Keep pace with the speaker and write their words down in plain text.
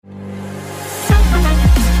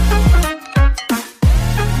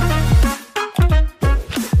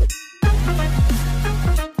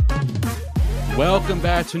Welcome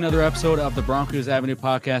back to another episode of the Broncos Avenue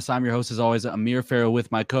podcast. I'm your host, as always, Amir Farrell, with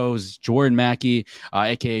my co-hosts Jordan Mackey,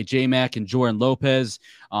 aka J Mac, and Jordan Lopez.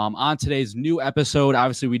 On today's new episode,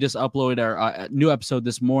 obviously we just uploaded our new episode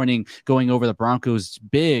this morning, going over the Broncos'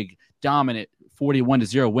 big, dominant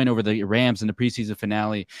 41-0 win over the Rams in the preseason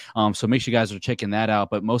finale. So make sure you guys are checking that out.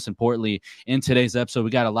 But most importantly, in today's episode, we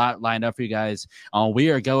got a lot lined up for you guys. We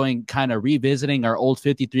are going kind of revisiting our old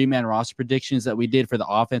 53-man roster predictions that we did for the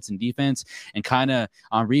offense and defense, and kind of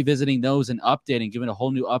revisiting those and updating, giving a whole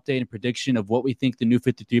new update and prediction of what we think the new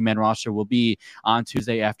 53-man roster will be on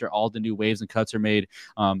Tuesday after all the new waves and cuts are made.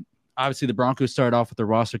 Obviously, the Broncos started off with the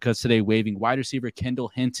roster cuts today, waiving wide receiver Kendall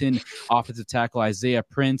Hinton, offensive tackle Isaiah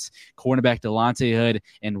Prince, cornerback Delonte Hood,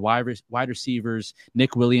 and wide receivers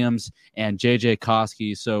Nick Williams and J.J.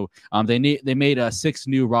 Koski. So they made 6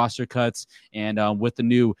 new roster cuts, and with the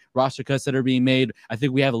new roster cuts that are being made, I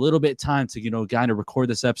think we have a little bit of time to kind of record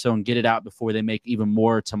this episode and get it out before they make even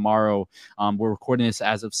more tomorrow. We're recording this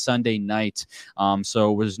as of Sunday night,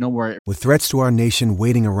 so there's no more. With threats to our nation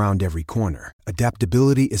waiting around every corner,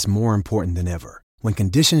 adaptability is more important than ever. When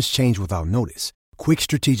conditions change without notice, quick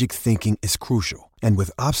strategic thinking is crucial. And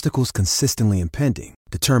with obstacles consistently impending,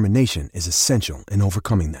 determination is essential in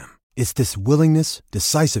overcoming them. It's this willingness,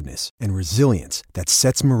 decisiveness, and resilience that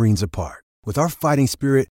sets Marines apart. With our fighting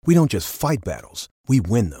spirit, we don't just fight battles, we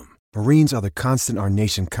win them. Marines are the constant our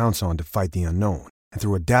nation counts on to fight the unknown. And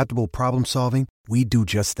through adaptable problem solving, we do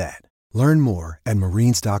just that. Learn more at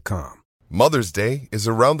marines.com. Mother's Day is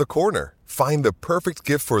around the corner. Find the perfect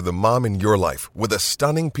gift for the mom in your life with a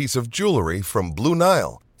stunning piece of jewelry from Blue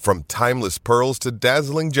Nile. From timeless pearls to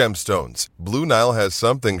dazzling gemstones, Blue Nile has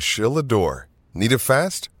something she'll adore. Need it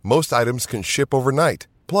fast? Most items can ship overnight.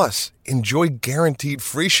 Plus, enjoy guaranteed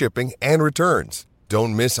free shipping and returns.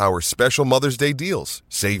 Don't miss our special Mother's Day deals.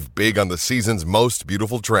 Save big on the season's most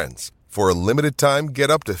beautiful trends. For a limited time, get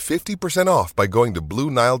up to 50% off by going to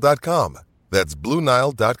BlueNile.com. That's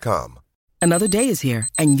BlueNile.com. Another day is here,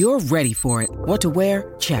 and you're ready for it. What to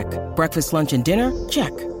wear? Check. Breakfast, lunch, and dinner? Check.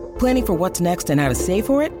 Planning for what's next and how to save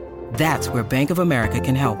for it? That's where Bank of America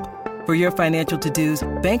can help. For your financial to-dos,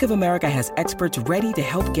 Bank of America has experts ready to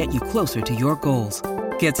help get you closer to your goals.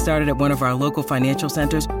 Get started at one of our local financial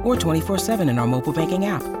centers or 24/7 in our mobile banking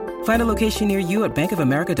app. Find a location near you at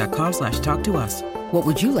bankofamerica.com/talktous. What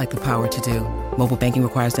would you like the power to do? Mobile banking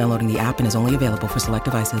requires downloading the app and is only available for select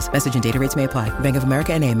devices. Message and data rates may apply. Bank of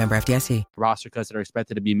America N.A., member FDIC. Roster cuts that are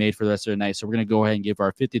expected to be made for the rest of the night. So we're going to go ahead and give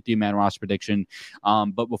our 53-man roster prediction.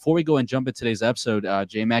 But before we go and jump into today's episode,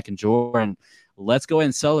 J-Mac and Jordan, let's go ahead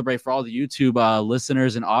and celebrate for all the YouTube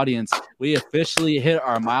listeners and audience. We officially hit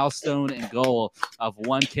our milestone and goal of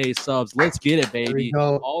 1K subs. Let's get it, baby.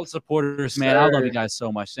 All the supporters, man, I love you guys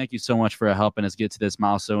so much. Thank you so much for helping us get to this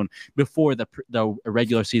milestone before the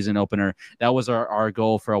regular season opener. That was our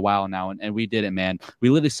goal for a while now, and we did it, man. We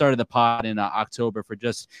literally started the pod in October for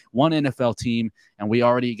just one NFL team, and we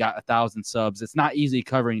already got 1,000 subs. It's not easy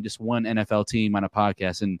covering just one NFL team on a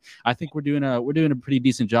podcast, and I think we're doing a pretty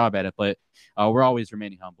decent job at it, but we're always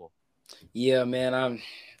remaining humble. Yeah, man,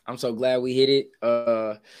 I'm so glad we hit it.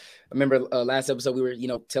 I remember last episode we were,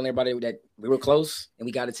 telling everybody that we were close, and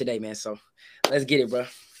we got it today, man. So let's get it, bro.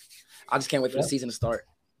 I just can't wait for the season to start.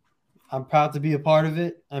 I'm proud to be a part of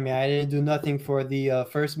it. I mean, I didn't do nothing for the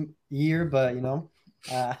first year, but I'm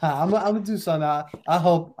gonna do something. I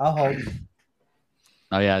hope. Oh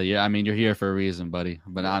yeah. I mean, you're here for a reason, buddy.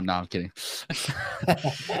 But I'm kidding.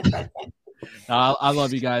 I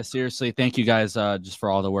love you guys. Seriously, thank you guys just for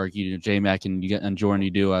all the work you do, J-Mac and Jordan. You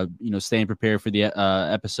do, staying prepared for the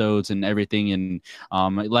episodes and everything. And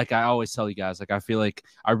like I always tell you guys, like I feel like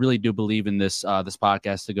I really do believe in this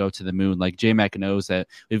podcast to go to the moon. Like J-Mac knows that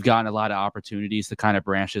we've gotten a lot of opportunities to kind of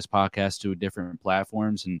branch this podcast to different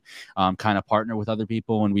platforms and kind of partner with other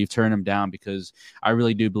people, and we've turned them down because I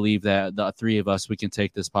really do believe that the three of us, we can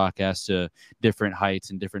take this podcast to different heights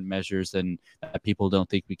and different measures than that people don't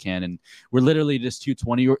think we can. And we're literally just two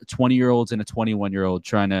 20-year-olds and a 21-year-old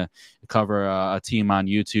trying to cover a team on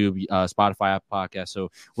YouTube, Spotify, Apple Podcast. So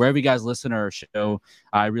wherever you guys listen to our show,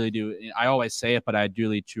 I really do. I always say it, but I do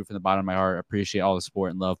really true from the bottom of my heart appreciate all the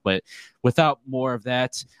support and love. But without more of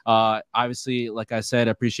that, obviously, like I said,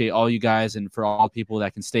 I appreciate all you guys, and for all people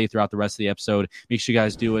that can stay throughout the rest of the episode, make sure you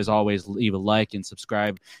guys do, as always, leave a like and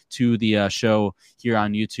subscribe to the show here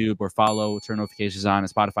on YouTube, or follow, turn notifications on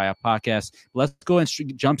Spotify, Apple Podcast. Let's go and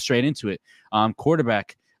jump straight into it.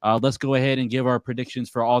 Quarterback. Let's go ahead and give our predictions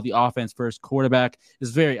for all the offense first. Quarterback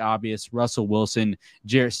is very obvious. Russell Wilson,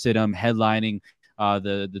 Jarrett Stidham headlining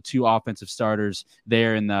the two offensive starters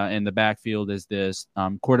there in the backfield as this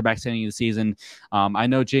quarterback heading into the season. I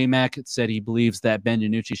know J-Mac said he believes that Ben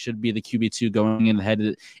DiNucci should be the QB2 going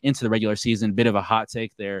into the regular season. Bit of a hot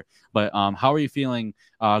take there, but how are you feeling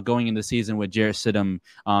going into the season with Jarrett Stidham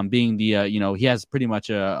being the he has pretty much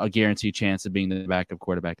a guaranteed chance of being the backup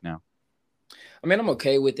quarterback now? I mean, I'm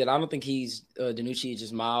okay with it. I don't think he's DiNucci is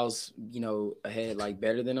just miles, ahead, like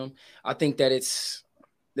better than him. I think that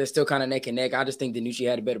they're still kind of neck and neck. I just think DiNucci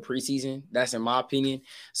had a better preseason. That's in my opinion.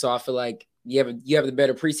 So I feel like you have the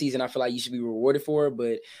better preseason. I feel like you should be rewarded for it.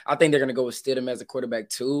 But I think they're gonna go with Stidham as a quarterback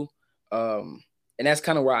too. And that's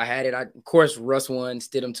kind of where I had it. Of course, Russ 1,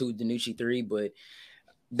 Stidham 2, DiNucci 3, but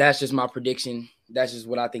that's just my prediction. That's just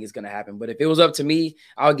what I think is gonna happen. But if it was up to me,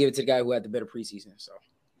 I'll give it to the guy who had the better preseason. So.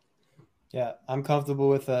 Yeah, I'm comfortable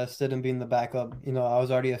with Stidham being the backup. I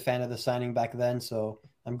was already a fan of the signing back then, so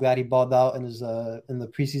I'm glad he balled out in the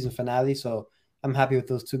preseason finale. So I'm happy with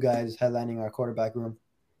those two guys headlining our quarterback room.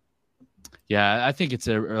 Yeah, I think it's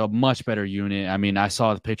a much better unit. I mean, I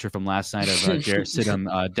saw the picture from last night of Jarrett Stidham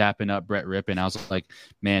dapping up Brett Rippon. I was like,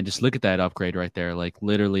 man, just look at that upgrade right there. Like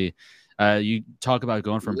literally. You talk about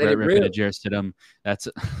going from Brett Rippon to Jarrett Stidham. That's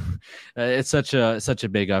it's such a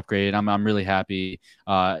big upgrade. I'm really happy.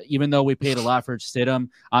 Even though we paid a lot for Stidham,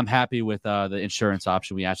 I'm happy with the insurance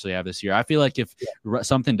option we actually have this year. I feel like if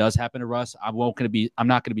something does happen to Russ, I'm not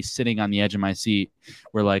going to be sitting on the edge of my seat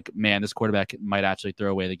where like, man, this quarterback might actually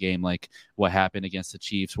throw away the game, like what happened against the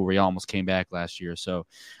Chiefs where we almost came back last year. So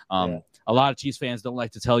a lot of Chiefs fans don't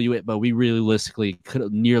like to tell you it, but we realistically could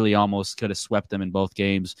have swept them in both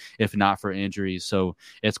games if not for injuries. So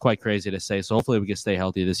it's quite crazy to say. So hopefully we can stay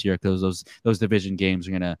healthy this year because those division games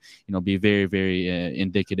are gonna be very, very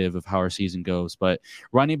indicative of how our season goes. But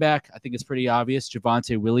running back, I think it's pretty obvious.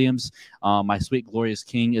 Javonte Williams, my sweet glorious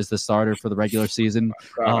king, is the starter for the regular season.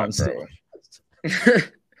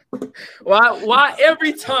 Why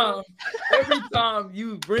every time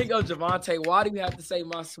you bring up Javonte, why do you have to say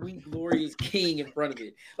my sweet glorious king in front of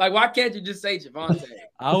it? Like, why can't you just say Javonte?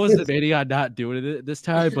 I was debating on not doing it this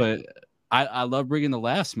time, but I love bringing the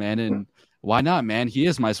laughs, man, and why not, man? He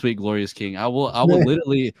is my sweet glorious king. I will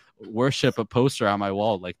literally worship a poster on my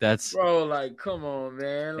wall. Like that's bro. Like, come on,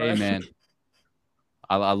 man. Hey, man.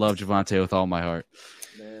 I love Javonte with all my heart.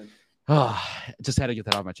 Man. Oh, just had to get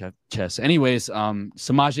that off my chest. Anyways,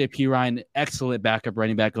 Samaje Perine, excellent backup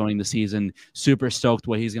running back going the season. Super stoked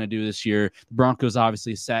what he's going to do this year. The Broncos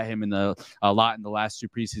obviously sat him a lot in the last two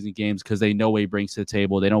preseason games because they know what he brings to the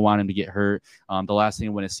table. They don't want him to get hurt. The last thing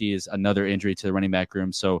I want to see is another injury to the running back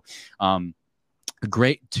room. So,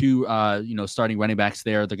 great two starting running backs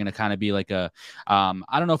there. They're going to kind of be like I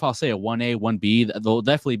don't know if I'll say a 1A, 1B. They'll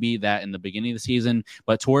definitely be that in the beginning of the season,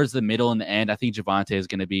 but towards the middle and the end, I think Javonte is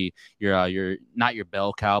going to be your not your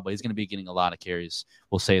bell cow, but he's going to be getting a lot of carries.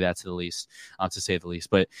 We'll say that to say the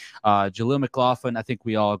least. But Jaleel McLaughlin, I think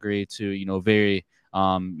we all agree to, very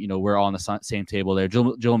we're all on the same table there.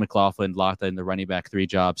 Joel McLaughlin locked in the running back 3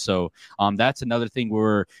 job. So that's another thing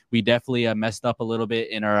where we definitely messed up a little bit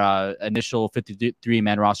in our initial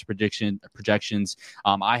 53-man roster projections.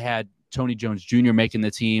 I had Tony Jones Jr. making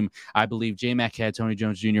the team. I believe J-Mac had Tony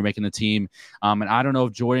Jones Jr. making the team. And I don't know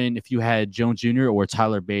if Jordan, if you had Jones Jr. or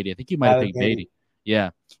Tyler Beatty. I think you might have picked Beatty.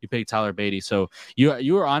 Yeah, you picked Tyler Beatty. So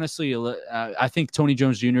you were honestly, I think Tony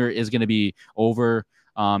Jones Jr. is going to be over.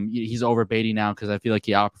 He's over Beatty now because I feel like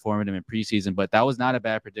he outperformed him in preseason, but that was not a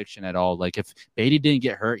bad prediction at all. Like if Beatty didn't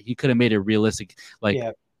get hurt, he could have made a realistic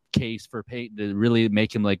case for Peyton to really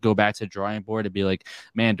make him like go back to the drawing board and be like,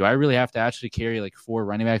 man, do I really have to actually carry like 4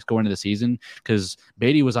 running backs going into the season? Because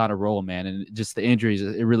Beatty was on a roll, man, and just the injuries,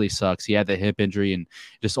 it really sucks. He had the hip injury and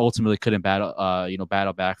just ultimately couldn't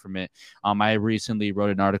battle back from it. I recently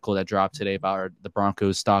wrote an article that dropped today about the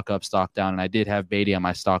Broncos stock up, stock down, and I did have Beatty on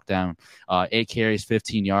my stock down. 8 carries,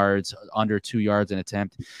 15 yards, under 2 yards an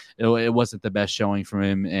attempt. It wasn't the best showing from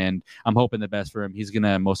him, and I'm hoping the best for him. He's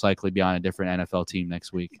gonna most likely be on a different NFL team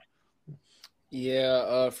next week.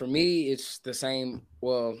 Yeah, for me, it's the same.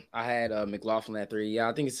 Well, I had McLaughlin at 3. Yeah,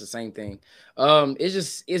 I think it's the same thing.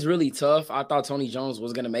 It's really tough. I thought Tony Jones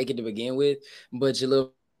was going to make it to begin with, but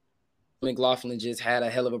Jaleel McLaughlin just had a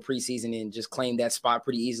hell of a preseason and just claimed that spot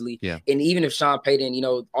pretty easily. Yeah. And even if Sean Payton,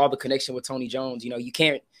 all the connection with Tony Jones, you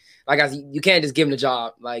can't, you can't just give him the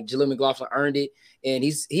job. Like Jaleel McLaughlin earned it, and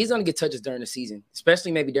he's going to get touches during the season,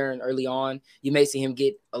 especially maybe during early on. You may see him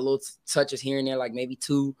get a little touches here and there, like maybe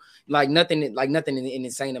 2, nothing in an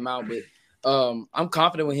insane amount. But I'm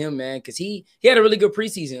confident with him, man, because he had a really good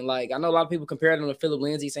preseason. Like I know a lot of people compared him to Philip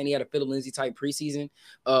Lindsay, saying he had a Philip Lindsay type preseason.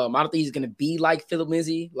 I don't think he's going to be like Philip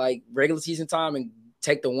Lindsay, like regular season time and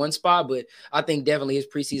take the one spot, but I think definitely his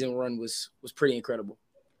preseason run was pretty incredible.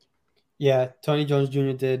 Yeah, Tony Jones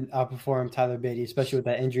Jr. did outperform Tyler Beatty, especially with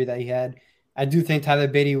that injury that he had. I do think Tyler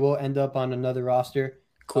Beatty will end up on another roster.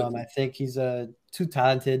 I think he's too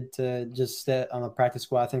talented to just sit on a practice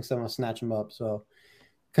squad. I think someone will snatch him up. So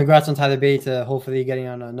congrats on Tyler Beatty to hopefully getting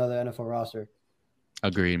on another NFL roster.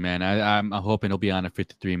 Agreed, man. I'm hoping he'll be on a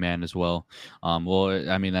 53-man as well. Well,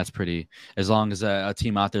 I mean, that's pretty. As long as a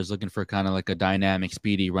team out there is looking for kind of like a dynamic,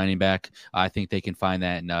 speedy running back, I think they can find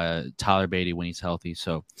that in Tyler Beatty when he's healthy.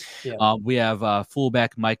 So, we have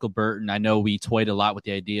fullback Michael Burton. I know we toyed a lot with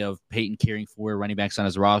the idea of Peyton carrying 4 running backs on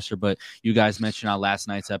his roster, but you guys mentioned on last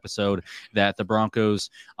night's episode that the Broncos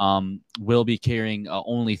will be carrying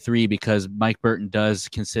only 3 because Mike Burton does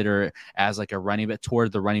consider it as like a running back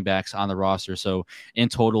toward the running backs on the roster. So in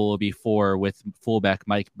total, will be 4 with fullback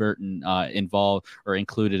Mike Burton involved or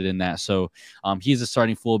included in that. So he's a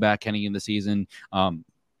starting fullback heading in the season.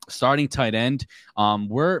 Starting tight end,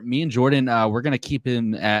 me and Jordan, we're gonna keep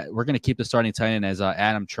the starting tight end as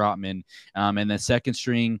Adam Trotman, and the second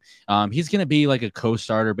string, he's gonna be like a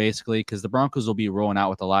co-starter basically because the Broncos will be rolling out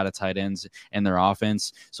with a lot of tight ends in their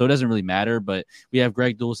offense, so it doesn't really matter. But we have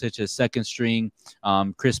Greg Dulcich as second string,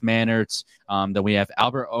 Chris Mannertz. Then we have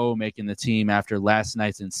Albert O making the team after last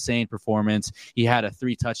night's insane performance. He had a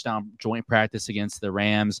 3-touchdown joint practice against the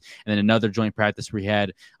Rams, and then another joint practice where he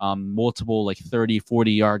had multiple like 30,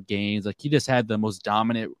 40-yard gains. Like he just had the most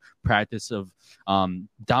dominant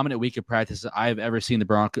week of practice I've ever seen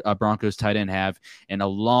the Broncos tight end have in a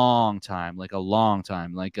long time. Like I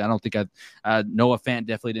don't think Noah Fant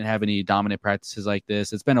definitely didn't have any dominant practices like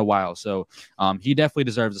this. It's been a while. So he definitely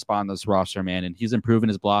deserves a spot on this roster, man. And he's improving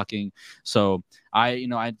his blocking. So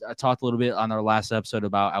I talked a little bit on our last episode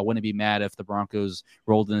about I wouldn't be mad if the Broncos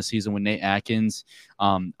rolled in the season with Nate Atkins.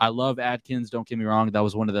 I love Atkins. Don't get me wrong. That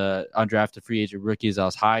was one of the undrafted free agent rookies I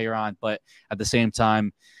was higher on. But at the same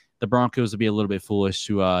time, the Broncos would be a little bit foolish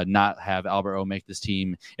to not have Albert O make this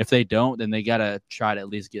team. If they don't, then they got to try to at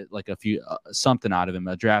least get like a few something out of him,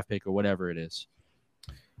 a draft pick or whatever it is.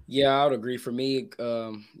 Yeah, I would agree. For me,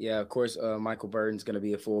 of course, Michael Burton's going to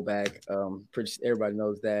be a fullback. Everybody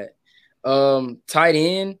knows that. Tight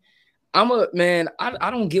end, I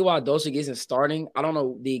don't get why Dulcich isn't starting. I don't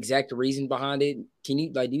know the exact reason behind it. Do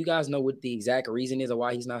you guys know what the exact reason is of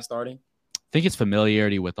why he's not starting? I think it's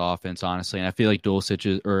familiarity with offense, honestly. And I feel like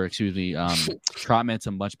Trotman's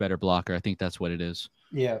a much better blocker. I think that's what it is.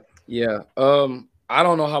 Yeah. I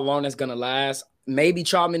don't know how long that's going to last. Maybe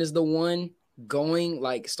Trotman is the one going,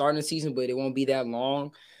 like, starting the season, but it won't be that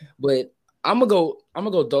long. But I'm gonna go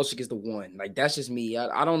Dulcich is the one. Like, that's just me.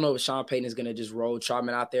 I don't know if Sean Payton is gonna just roll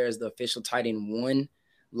Trotman out there as the official tight end 1,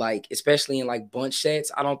 like, especially in like bunch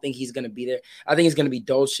sets. I don't think he's gonna be there. I think it's gonna be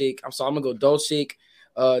Dulcich. I'm gonna go Dulcich,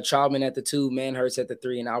 Trotman at the 2, Manhertz at the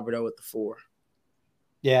 3, and Alberto at the 4.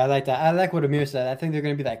 Yeah, I like that. I like what Amir said. I think they're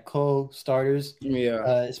going to be like co-starters.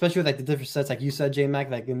 Yeah. Especially with like the different sets, like you said,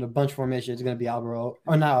 J-Mac, like in the bunch formation, it's going to be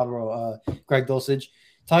Greg Dulcich.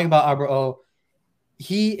 Talking about Alberto,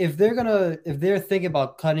 if they're thinking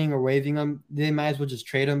about cutting or waiving him, they might as well just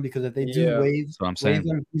trade him because if they do waive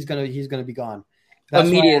him, he's gonna be gone. That's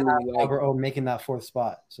immediately why Alberto making that 4th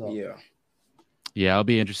spot. So Yeah, it'll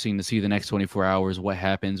be interesting to see the next 24 hours what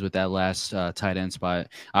happens with that last tight end spot.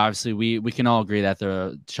 Obviously, we can all agree that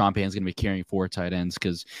Sean Payton's going to be carrying 4 tight ends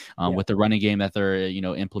because with the running game that they're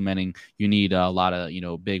implementing, you need a lot of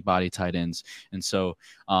big body tight ends, and so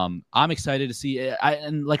I'm excited to see it.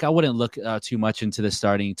 I wouldn't look too much into the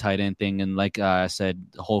starting tight end thing, and like I said,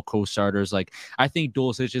 the whole co-starters. Like I think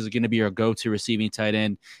Dulcich is going to be your go-to receiving tight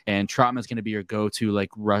end, and Trotman's going to be your go-to like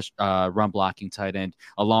run blocking tight end,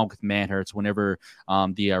 along with Manhertz whenever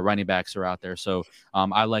the running backs are out there. So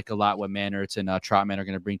I like a lot what Manhertz and Trotman are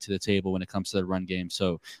going to bring to the table when it comes to the run game.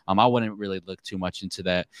 So I wouldn't really look too much into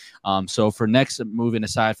that. So for next, moving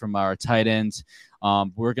aside from our tight ends,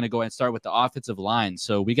 we're going to go ahead and start with the offensive line.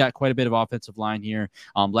 So we got quite a bit of offensive line here.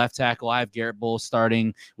 Left tackle, I have Garrett Bowles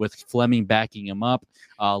starting with Fleming backing him up.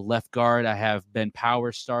 Left guard, I have Ben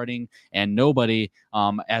Powers starting, and nobody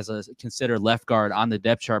as a considered left guard on the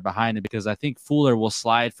depth chart behind him because I think Fuller will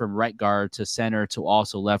slide from right guard to center to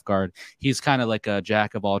also left guard. He's kind of like a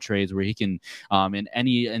jack of all trades where he can, in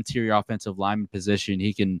any interior offensive lineman position,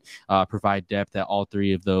 he can provide depth at all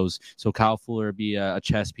 3 of those. So Kyle Fuller would be a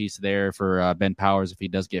chess piece there for Ben Powers if he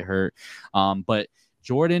does get hurt. But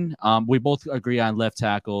Jordan, we both agree on left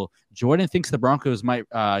tackle. Jordan thinks the Broncos might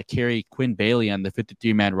carry Quinn Bailey on the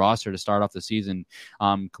 53-man roster to start off the season.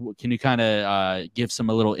 Can you kind of give a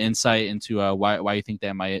little insight into why you think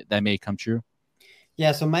that may come true?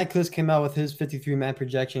 Yeah, so Mike Klis came out with his 53-man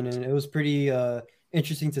projection, and it was pretty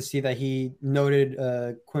interesting to see that he noted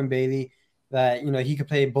Quinn Bailey that he could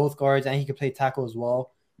play both guards and he could play tackle as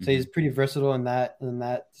well. So he's pretty versatile in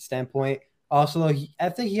that standpoint. Also, I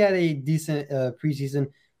think he had a decent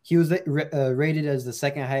preseason. He was rated as the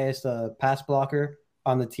second highest pass blocker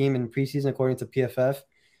on the team in preseason, according to PFF.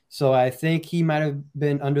 So I think he might have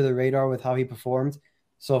been under the radar with how he performed.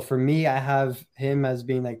 So for me, I have him as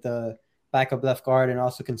being like the backup left guard and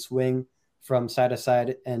also can swing from side to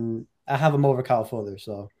side. And I have him over Kyle Fuller.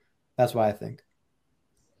 So that's why I think.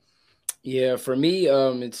 Yeah, for me,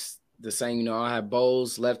 it's the same. I have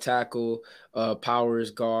Bowles left tackle,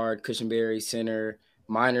 Powers guard, Cushionberry center,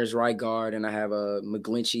 Miners right guard, and I have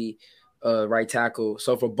McGlinchey right tackle.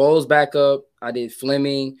 So for Bowles backup, I did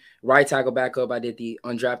Fleming. Right tackle backup, I did the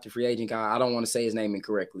undrafted free agent guy. I don't want to say his name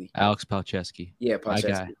incorrectly. Alex Palczewski. Yeah,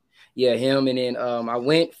 Palczewski. Yeah, him. And then I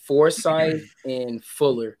went Forsyth and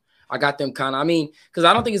Fuller. I got them kind of, because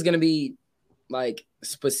I don't think it's going to be like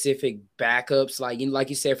specific backups, like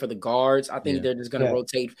you said, for the guards. I think they're just going to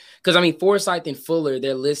rotate. Because, Forsyth and Fuller,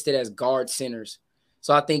 they're listed as guard centers.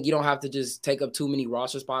 So I think you don't have to just take up too many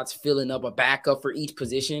roster spots, filling up a backup for each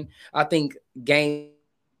position. I think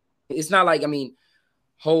it's not like, I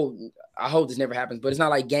hope this never happens, but it's not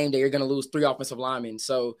like game day you're going to lose 3 offensive linemen.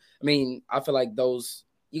 So, I feel like those,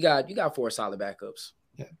 you got 4 solid backups.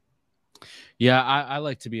 Yeah, I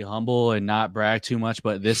like to be humble and not brag too much,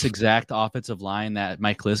 but this exact offensive line that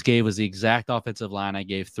Mike Klis gave was the exact offensive line I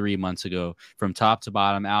gave 3 months ago, from top to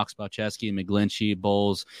bottom. Alex Palczewski, McGlinchey,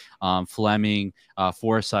 Bowles, Fleming,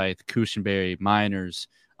 Forsyth, Cushionberry, Miners,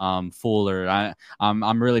 Fuller.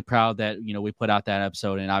 I'm really proud that we put out that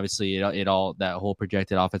episode, and obviously it all, that whole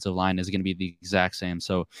projected offensive line is going to be the exact same.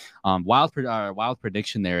 So wild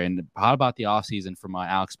prediction there. And how about the offseason from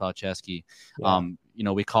Alex Palczewski? Yeah.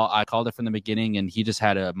 I called it from the beginning, and he just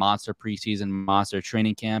had a monster preseason, monster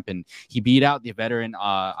training camp, and he beat out the veteran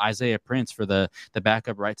Isaiah Prince for the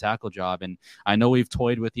backup right tackle job. And I know we've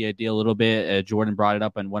toyed with the idea a little bit. Jordan brought it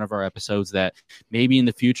up in one of our episodes that maybe in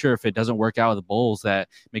the future, if it doesn't work out with the Bulls, that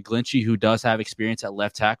McGlinchey, who does have experience at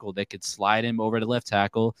left tackle, they could slide him over to left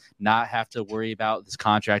tackle, not have to worry about this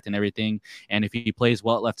contract and everything. And if he plays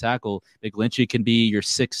well at left tackle, McGlinchey can be your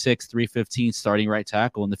 6'6", 315 starting right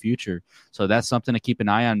tackle in the future. So that's something to keep an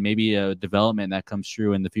eye on, maybe a development that comes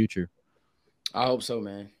true in the future. I hope so,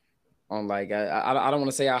 man. I don't want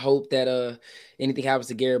to say I hope that anything happens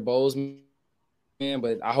to Garrett Bowles, man,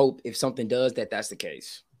 but I hope if something does, that's the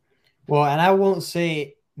case. Well, and I won't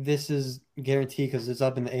say this is guaranteed because it's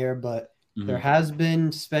up in the air, but there has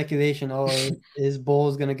been speculation, is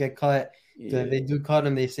Bowles going to get cut? Yeah. If they do cut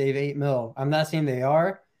him, they save $8 million. I'm not saying they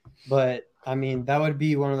are, but that would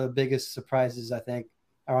be one of the biggest surprises, I think,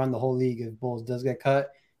 around the whole league if Bowles does get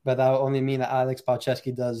cut. But that would only mean that Alex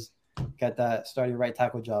Palczewski does get that starting right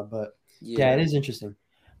tackle job. But yeah, it is interesting.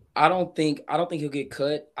 I don't think he'll get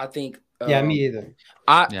cut. I think me either.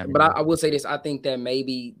 I will say this. I think that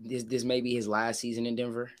maybe this may be his last season in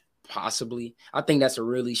Denver. Possibly. I think that's a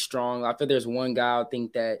really strong. I feel there's one guy I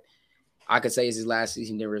think that I could say is his last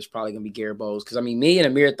season in Denver is probably going to be Garrett Bowles. Because, me and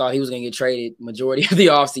Amir thought he was going to get traded majority of the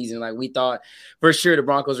offseason. Like, we thought for sure the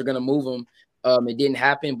Broncos are going to move him. It didn't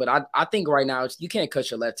happen. But I think right now you can't cut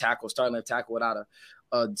your starting left tackle without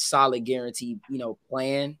a solid guaranteed,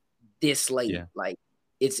 plan this late. Yeah. Like,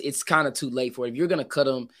 it's kind of too late for it. If you're going to cut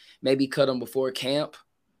him, maybe cut him before camp.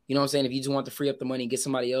 You know what I'm saying? If you just want to free up the money and get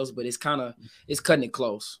somebody else. But it's cutting it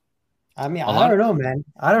close. I don't know, man.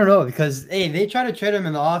 I don't know because, they try to trade him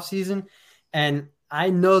in the offseason, and I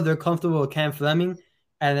know they're comfortable with Cam Fleming,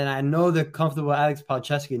 and then I know they're comfortable with Alex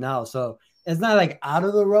Palczewski now. So it's not like out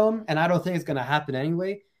of the realm, and I don't think it's going to happen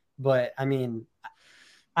anyway. But,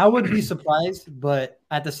 I would be surprised, but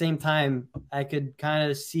at the same time, I could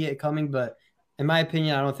kind of see it coming. But in my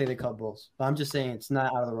opinion, I don't think they cut Bulls. But I'm just saying it's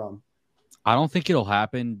not out of the realm. I don't think it'll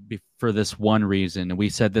happen for this one reason. And we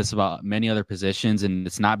said this about many other positions, and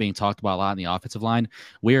it's not being talked about a lot in the offensive line.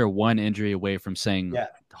 We are one injury away from saying,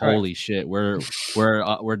 holy shit, we're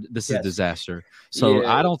this is a disaster. So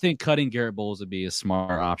I don't think cutting Garrett Bowles would be a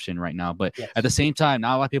smart option right now. But at the same time,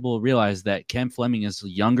 not a lot of people realize that Cam Fleming is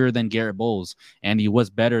younger than Garrett Bowles, and he was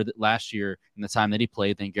better last year in the time that he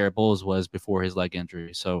played than Garrett Bowles was before his leg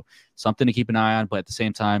injury. So something to keep an eye on. But at the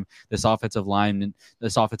same time, this offensive line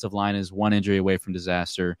is one injury away from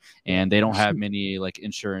disaster, and they don't have many like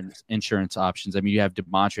insurance options. You have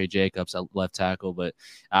DeMontre Jacobs at left tackle, but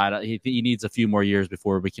he needs a few more years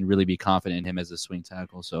before we can really be confident in him as a swing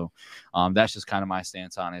tackle. So that's just kind of my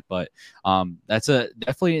stance on it. But that's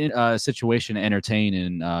definitely a situation to entertain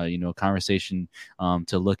and, a conversation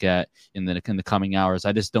to look at in the coming hours.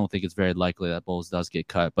 I just don't think it's very likely that Bowles does get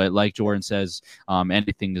cut. But like Jordan says,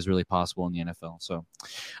 anything is really possible in the NFL.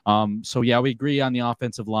 So yeah, we agree on the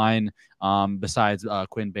offensive line. Besides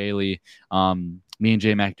Quinn Bailey, me and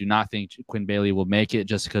J-Mac do not think Quinn Bailey will make it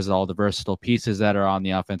just because of all the versatile pieces that are on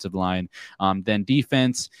the offensive line. Then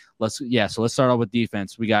defense, so let's start off with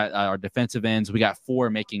defense. We got our defensive ends. We got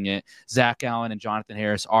 4 making it. Zach Allen and Jonathan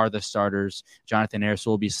Harris are the starters. Jonathan Harris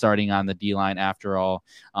will be starting on the D-line after all.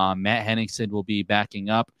 Matt Henningsen will be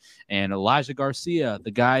backing up. And Elijah Garcia,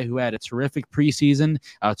 the guy who had a terrific preseason,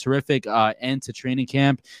 a terrific end to training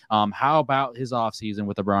camp. How about his offseason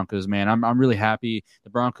with the Broncos, man? I'm really happy.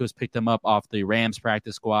 The Broncos picked him up off the Rams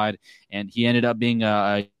practice squad, and he ended up being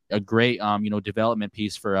a great development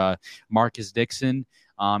piece for Marcus Dixon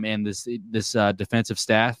and this defensive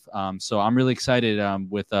staff. So I'm really excited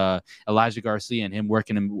with Elijah Garcia and him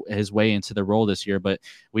working his way into the role this year. But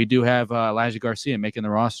we do have Elijah Garcia making the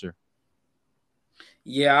roster.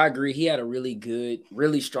 Yeah, I agree. He had a really good,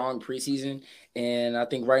 really strong preseason, and I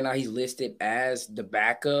think right now he's listed as the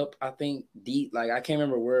backup. I think I can't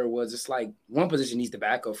remember where it was. It's like one position he's the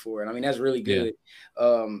backup for, and I mean that's really good.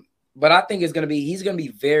 Yeah. But I think he's gonna be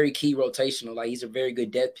very key rotational. Like he's a very good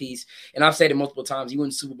depth piece, and I've said it multiple times. You win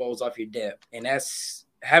Super Bowls off your depth, and that's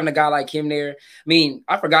having a guy like him there. I mean,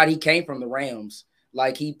 I forgot he came from the Rams.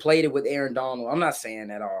 Like he played it with Aaron Donald. I'm not saying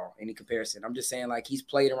at all any comparison. I'm just saying like he's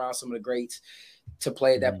played around some of the greats to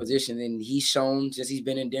play at that position, and he's shown since he's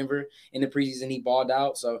been in Denver in the preseason he balled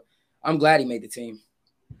out. So I'm glad he made the team.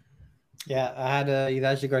 Yeah, I had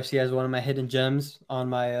Elijah Garcia as one of my hidden gems on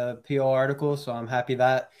my PO article, so I'm happy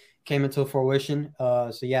that came into fruition.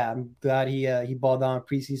 So yeah, I'm glad he balled out in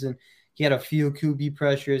preseason. He had a few QB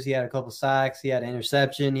pressures, he had a couple sacks, he had an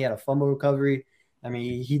interception, he had a fumble recovery. I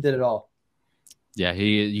mean, he did it all. Yeah,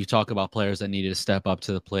 you talk about players that needed to step up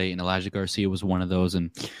to the plate, and Elijah Garcia was one of those.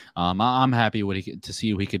 And I'm happy to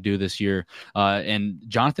see what he could do this year. And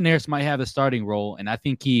Jonathan Harris might have a starting role, and I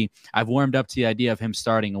think I've warmed up to the idea of him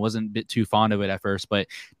starting. I wasn't a bit too fond of it at first, but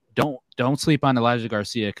don't sleep on Elijah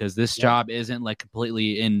Garcia because this job isn't like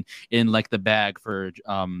completely in like the bag for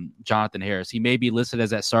Jonathan Harris. He may be listed as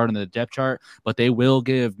that start on the depth chart, but they will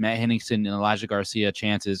give Matt Henningsen and Elijah Garcia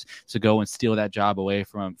chances to go and steal that job away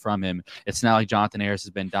from him. It's not like Jonathan Harris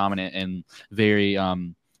has been dominant and very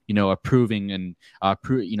approving and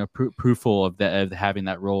proofful of having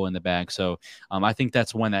that role in the bag. So I think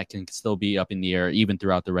that's one that can still be up in the air even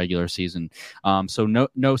throughout the regular season. So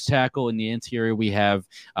nose tackle in the interior, we have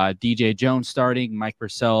DJ Jones starting, Mike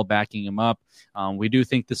Purcell backing him up. We do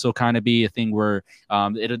think this will kind of be a thing where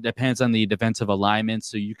it depends on the defensive alignment.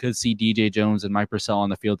 So you could see DJ Jones and Mike Purcell on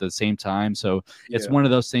the field at the same time. So it's one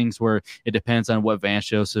of those things where it depends on what Vance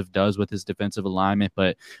Joseph does with his defensive alignment.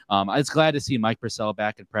 But I was glad to see Mike Purcell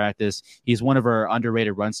back in practice. He's one of our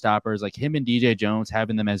underrated run stoppers. Like him and DJ Jones,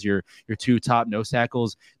 having them as your 2 top nose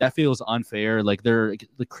tackles, that feels unfair. Like they're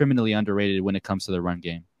criminally underrated when it comes to the run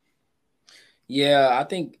game. Yeah, I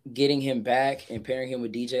think getting him back and pairing him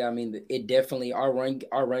with DJ, I mean, it definitely our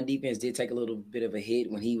run defense did take a little bit of a hit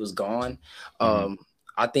when he was gone.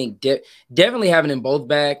 I think definitely having them both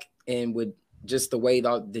back and with just the way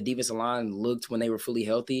the defensive line looked when they were fully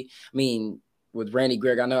healthy. I mean, with Randy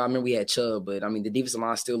Gregg, I remember we had Chubb, but I mean, the defensive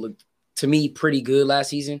line still looked to me pretty good last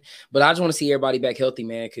season. But I just want to see everybody back healthy,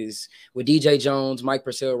 man, because with DJ Jones, Mike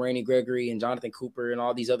Purcell, Randy Gregory, and Jonathan Cooper and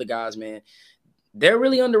all these other guys, man, they're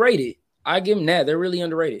really underrated. I give them that. They're really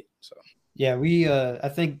underrated. So yeah, I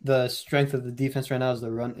think the strength of the defense right now is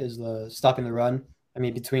the stopping the run. I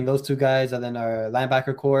mean, between those 2 guys and then our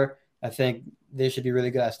linebacker core, I think they should be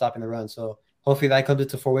really good at stopping the run. So hopefully that comes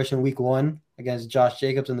into fruition week 1 against Josh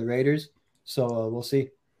Jacobs and the Raiders. So we'll see.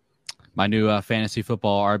 My new fantasy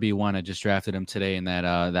football RB1, I just drafted him today in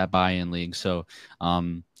that buy-in league. So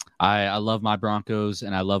I love my Broncos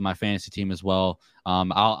and I love my fantasy team as well.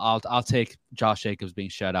 I'll take Josh Jacobs being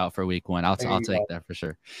shut out for week 1. I'll take that for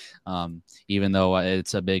sure. Even though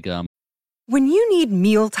it's a big When you need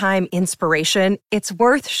mealtime inspiration, it's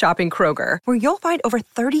worth shopping Kroger, where you'll find over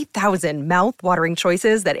 30,000 mouth-watering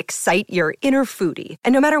choices that excite your inner foodie.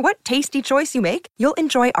 And no matter what tasty choice you make, you'll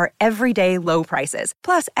enjoy our everyday low prices,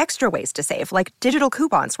 plus extra ways to save, like digital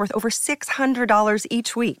coupons worth over $600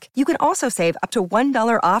 each week. You can also save up to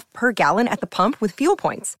 $1 off per gallon at the pump with fuel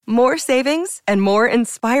points. More savings and more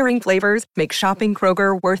inspiring flavors make shopping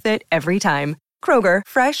Kroger worth it every time. Kroger,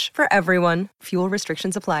 fresh for everyone. Fuel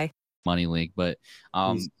restrictions apply. money league, but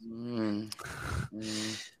and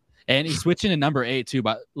And he's switching to number 8 too.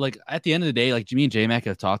 But like at the end of the day, like me and J-Mac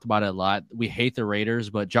have talked about it a lot. We hate the Raiders,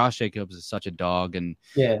 but Josh Jacobs is such a dog, and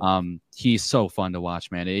he's so fun to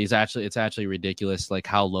watch, man. It's actually ridiculous, like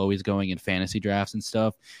how low he's going in fantasy drafts and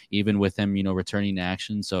stuff, even with him, returning to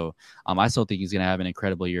action. So I still think he's gonna have an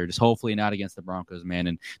incredible year. Just hopefully not against the Broncos, man.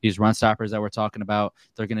 And these run stoppers that we're talking about,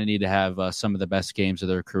 they're gonna need to have some of the best games of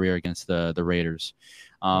their career against the Raiders.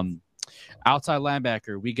 Outside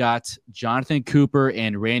linebacker, we got Jonathan Cooper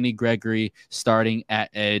and Randy Gregory starting at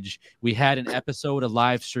edge. We had an episode, a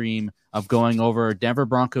live stream of going over Denver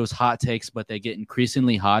Broncos hot takes, but they get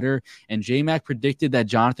increasingly hotter. And J-Mac predicted that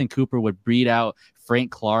Jonathan Cooper would breed out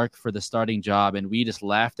Frank Clark for the starting job, and we just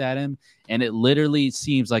laughed at him. And it literally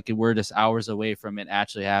seems like we're just hours away from it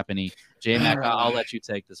actually happening. J-Mac, I'll let you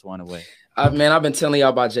take this one away. Man, I've been telling y'all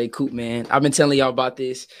about Jay Coop, man. I've been telling y'all about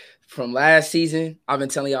this from last season. I've been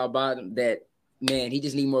telling y'all about him that, man, he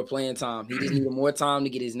just need more playing time. He just needed more time to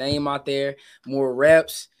get his name out there, more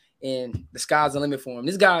reps, and the sky's the limit for him.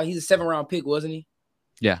 This guy, he's a 7th-round pick, wasn't he?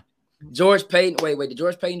 Yeah. George Payton. Wait, did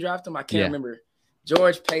George Payton draft him? I can't remember.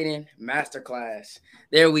 George Payton, masterclass.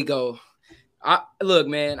 There we go. Look,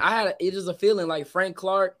 man, it was a feeling like Frank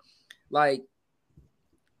Clark, like,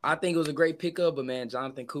 I think it was a great pickup, but, man,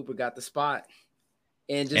 Jonathan Cooper got the spot.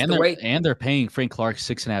 And they're paying Frank Clark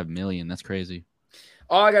 $6.5 million. That's crazy.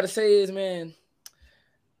 All I gotta say is, man,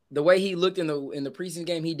 the way he looked in the preseason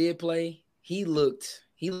game he did play, he looked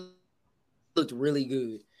really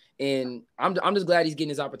good. And I'm just glad he's getting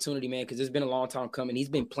his opportunity, man, because it's been a long time coming. He's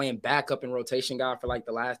been playing backup and rotation guy for like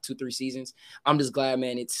the last 2-3 seasons. I'm just glad,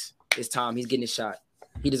 man, it's time. He's getting his shot.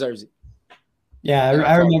 He deserves it. Yeah,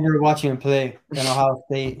 I remember watching him play in Ohio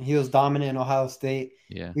State. He was dominant in Ohio State.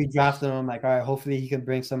 Yeah. We drafted him like, all right, hopefully he can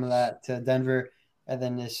bring some of that to Denver. And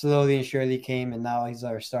then it slowly and surely came, and now he's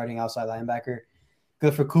our starting outside linebacker.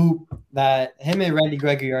 Good for Coop. That him and Randy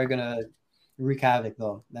Gregory are going to wreak havoc,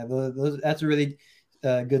 though. That's a really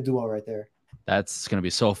good duo right there. That's going to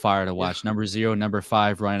be so fire to watch. Number 0, number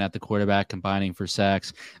 5 running at the quarterback, combining for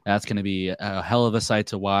sacks. That's going to be a hell of a sight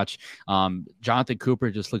to watch. Jonathan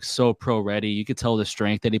Cooper just looks so pro-ready. You could tell the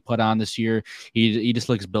strength that he put on this year. He just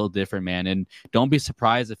looks built different, man. And don't be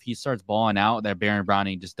surprised if he starts balling out that Baron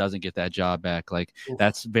Browning just doesn't get that job back. Like,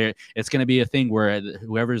 it's going to be a thing where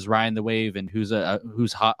whoever's riding the wave and who's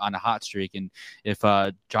hot on a hot streak. And if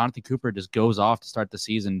Jonathan Cooper just goes off to start the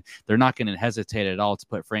season, they're not going to hesitate at all to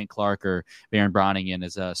put Frank Clark or Baron Browning in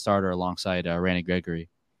as a starter alongside Randy Gregory.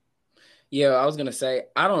 Yeah, I was gonna say,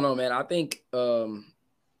 I don't know, man. I think Cooper's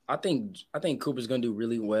gonna do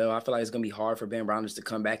really well. I feel like it's gonna be hard for Baron Browning to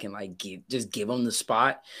come back and like give him the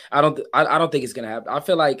spot. I don't think it's gonna happen. I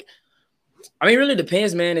feel like, it really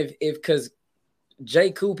depends, man. If because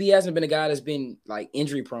Jay Coop, he hasn't been a guy that's been like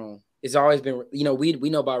injury prone. It's always been, we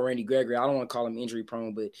know about Randy Gregory. I don't want to call him injury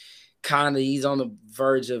prone, but kind of he's on the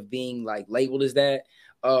verge of being like labeled as that.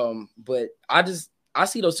 But I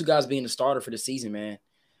see those two guys being the starter for the season, man.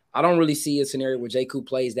 I don't really see a scenario where Jay Coop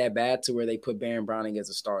plays that bad to where they put Baron Browning as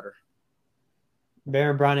a starter.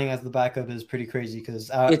 Baron Browning as the backup is pretty crazy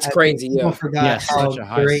because it's crazy. People forgot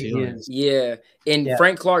how great he is. Yeah, and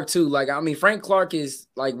Frank Clark too. Like, Frank Clark is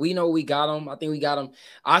like, we know we got him. I think we got him.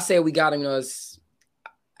 I said we got him. It was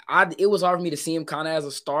hard for me to see him kind of as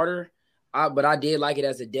a starter. But I did like it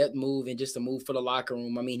as a depth move and just a move for the locker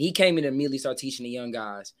room. He came in and immediately started teaching the young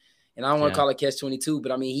guys. And I don't want to call it catch-22,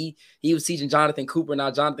 but he was teaching Jonathan Cooper. Now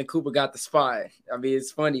Jonathan Cooper got the spot.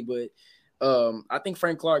 It's funny, but I think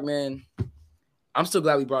Frank Clark, man, I'm still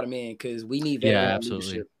glad we brought him in because we need veteran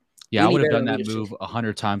leadership. Yeah, I would have done that move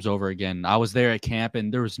 100 times over again. I was there at camp,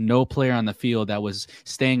 and there was no player on the field that was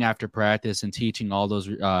staying after practice and teaching all those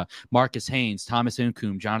Marcus Haynes, Thomas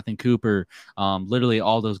Incoom, Jonathan Cooper, literally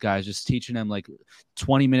all those guys, just teaching them like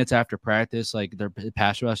 20 minutes after practice, like their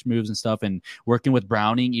pass rush moves and stuff, and working with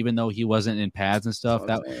Browning, even though he wasn't in pads and stuff.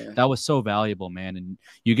 That was so valuable, man. And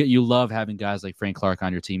you love having guys like Frank Clark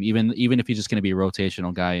on your team, even if he's just going to be a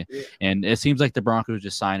rotational guy. Yeah. And it seems like the Broncos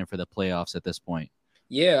just signed him for the playoffs at this point.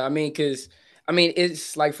 Yeah, because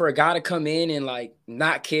it's like for a guy to come in and like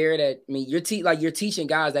not care that you're teaching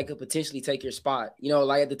guys that could potentially take your spot.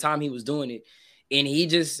 Like at the time he was doing it, and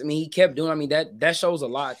he kept doing. That shows a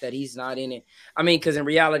lot that he's not in it. Because in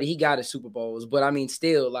reality he got his Super Bowls, but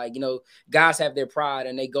still, like, guys have their pride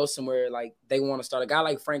and they go somewhere like they want to start. A guy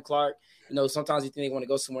like Frank Clark, sometimes you think they want to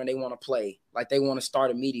go somewhere and they want to play, like they want to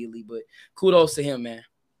start immediately. But kudos to him, man.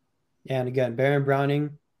 Yeah, and again, Baron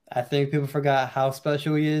Browning. I think people forgot how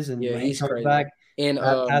special he is, and when he comes back, and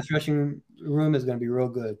pass rushing room is going to be real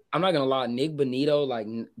good. I'm not going to lie, Nick Bonito, like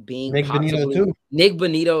being Nick Bonito too. Nick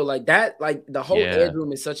Bonito, like that, like the whole edge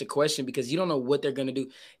room is such a question because you don't know what they're going to do.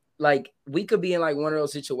 like we could be in like one of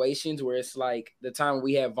those situations where it's like the time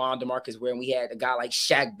we had Von DeMarcus where we had a guy like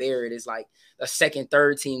Shaq Barrett is like a second,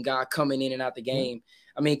 third team guy coming in and out the game.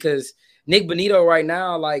 I mean, because Nick Bonito right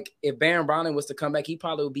now, like if Baron Browning was to come back, he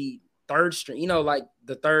probably would be third string, like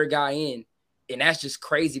the third guy in. And that's just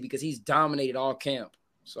crazy because he's dominated all camp.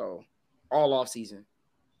 So all off season.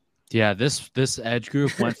 Yeah, this edge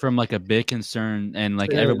group went from like a big concern and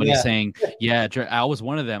like everybody saying, I was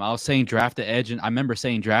one of them. I was saying draft the edge, and I remember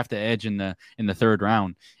saying draft the edge in the third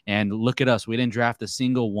round. And look at us, we didn't draft a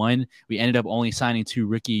single one. We ended up only signing 2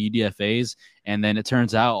 rookie UDFAs, and then it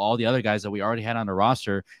turns out all the other guys that we already had on the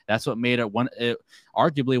roster. That's what made it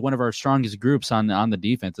arguably one of our strongest groups on the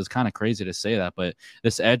defense. It's kind of crazy to say that, but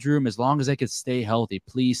this edge room, as long as they could stay healthy,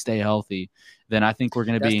 please stay healthy, then I think we're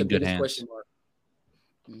going to be in good hands.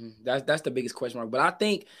 That's the biggest question mark. But I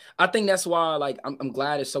think that's why like I'm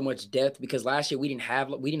glad there's so much depth, because last year we didn't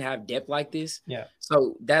have depth like this. Yeah.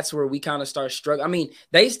 So that's where we kind of start struggling. I mean,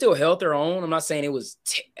 they still held their own. I'm not saying it was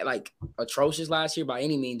like atrocious last year by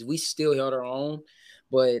any means. We still held our own.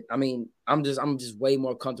 But I mean, I'm just way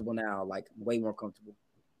more comfortable now. Like way more comfortable.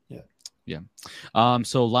 Yeah.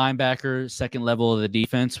 So linebacker, second level of the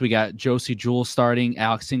defense, we got Josie Jewell starting,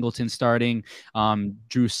 Alex Singleton starting,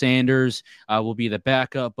 Drew Sanders will be the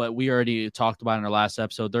backup, but we already talked about in our last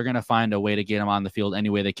episode, they're going to find a way to get him on the field any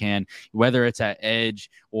way they can, whether it's at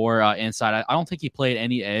edge or inside. I don't think he played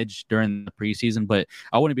any edge during the preseason, but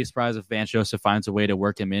I wouldn't be surprised if Vance Joseph finds a way to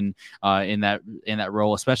work him in that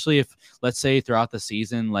role, especially if, let's say, throughout the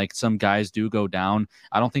season, like some guys do go down.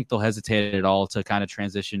 I don't think they'll hesitate at all to kind of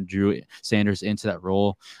transition Drew Sanders into that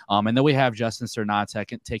role. And then we have Justin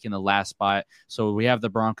Cernat taking the last spot. So we have the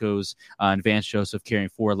Broncos and Vance Joseph carrying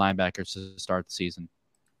 4 linebackers to start the season.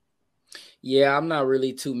 Yeah, I'm not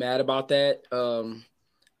really too mad about that.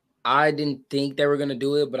 I didn't think they were going to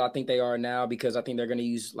do it, but I think they are now, because I think they're going to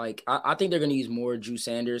use I think they're going to use more Drew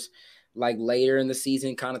Sanders like later in the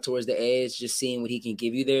season, kind of towards the edge, just seeing what he can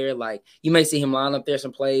give you there. Like you may see him line up there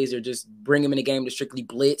some plays or just bring him in the game to strictly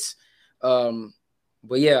blitz.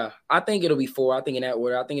 But yeah, I think it'll be 4. I think in that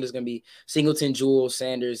order. I think it is going to be Singleton, Jewell,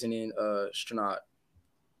 Sanders, and then Stranot.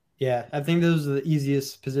 Yeah, I think those are the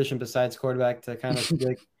easiest position besides quarterback to kind of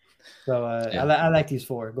predict. So I like these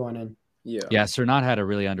 4 going in. Yeah, Cernat had a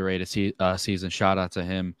really underrated season. Shout out to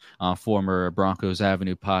him, former Broncos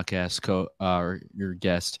Avenue podcast your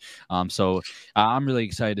guest. So I'm really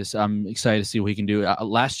excited. I'm excited to see what he can do.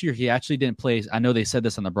 Last year, he actually didn't play. I know they said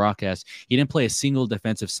this on the broadcast. He didn't play a single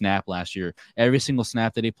defensive snap last year. Every single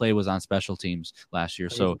snap that he played was on special teams last year.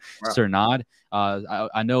 So Cernat,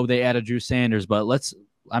 I know they added Drew Sanders, but let's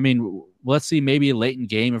see, maybe late in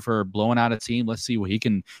game if we're blowing out a team, let's see what he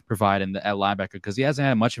can provide at linebacker, because he hasn't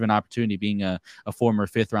had much of an opportunity being a former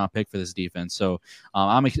 5th-round pick for this defense. So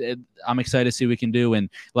I'm excited to see what we can do. And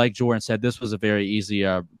like Jordan said, this was a very easy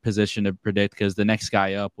position to predict, because the next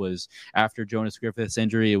guy up was, after Jonas Griffith's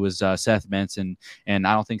injury, it was Seth Benson. And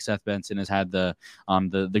I don't think Seth Benson has had the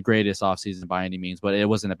greatest offseason by any means, but it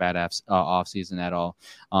wasn't a bad offseason at all.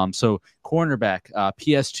 So cornerback,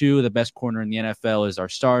 PS2, the best corner in the NFL, is our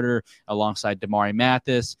starter, alongside Damari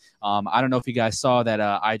Mathis. I don't know if you guys saw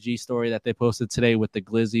that IG story that they posted today with the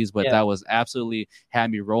Glizzies, but that was absolutely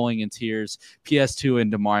had me rolling in tears. PS2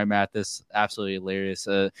 and Damari Mathis, absolutely hilarious.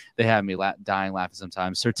 They have me dying laughing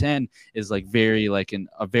sometimes. Surtain is like a very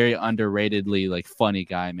underratedly like funny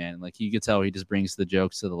guy, man. Like you could tell he just brings the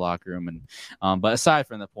jokes to the locker room. And but aside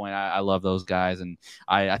from the point, I love those guys, and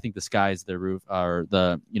I think the sky's the roof, or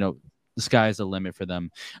the sky's the limit for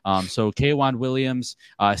them. So K'Wan Williams,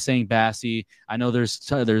 saying Bassey. I know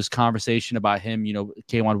there's conversation about him,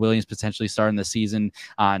 K'Wan Williams potentially starting the season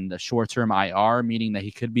on the short-term IR, meaning that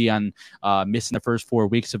he could be on missing the first 4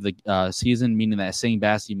 weeks of the season, meaning that saying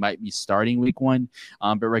Bassey might be starting week 1.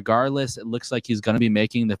 But regardless, it looks like he's going to be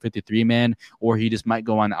making the 53-man, or he just might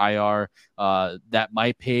go on IR. That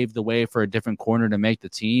might pave the way for a different corner to make the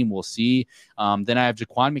team. We'll see. Then I have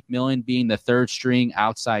Jaquan McMillan being the 3rd-string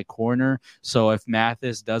outside corner. So if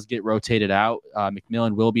Mathis does get rotated out,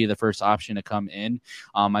 McMillan will be the first option to come in.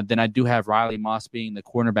 And then I do have Riley Moss being the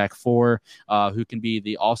cornerback 4, who can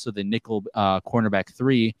be also the nickel cornerback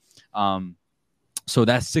 3. So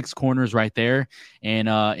that's 6 corners right there. And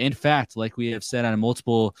in fact, like we have said on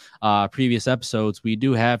multiple previous episodes, we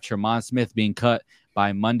do have Tremont Smith being cut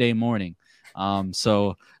by Monday morning.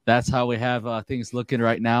 So that's how we have things looking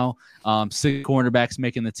right now. 6 cornerbacks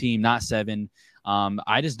making the team, not 7.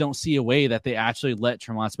 I just don't see a way that they actually let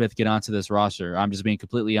Tremont Smith get onto this roster. I'm just being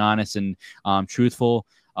completely honest and truthful.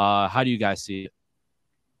 How do you guys see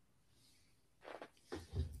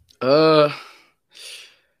it?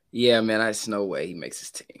 Yeah, man, there's no way he makes his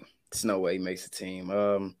team. There's no way he makes the team.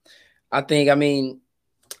 I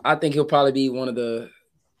think he'll probably be one of the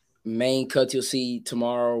main cuts you'll see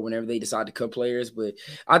tomorrow whenever they decide to cut players. But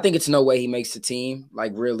I think it's no way he makes the team.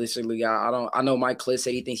 Like realistically, I know Mike Kliss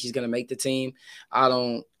said he thinks he's gonna make the team. I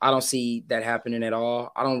don't see that happening at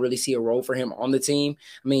all. I don't really see a role for him on the team.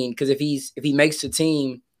 I mean, because if he makes the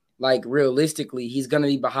team, like realistically, he's gonna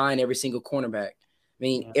be behind every single cornerback. I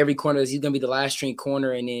mean, every corner he's gonna be the last string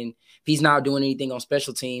corner, and then if he's not doing anything on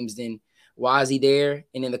special teams, then why is he there?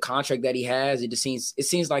 And in the contract that he has, it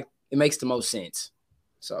seems like it makes the most sense.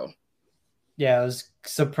 So, yeah, it was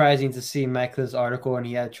surprising to see Michael's article, and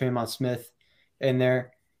he had Tremont Smith in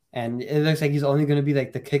there, and it looks like he's only going to be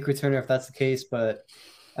like the kick returner if that's the case. But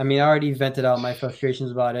I mean, I already vented out my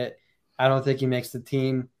frustrations about it. I don't think he makes the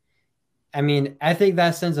team. I mean, I think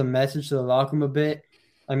that sends a message to the locker room a bit.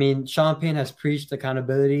 I mean, Sean Payton has preached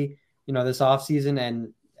accountability, this offseason,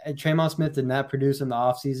 and Tremont Smith did not produce in the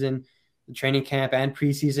offseason, the training camp, and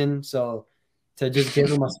preseason. So to just give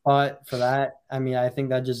him a spot for that, I mean, I think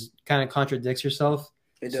that just kind of contradicts yourself.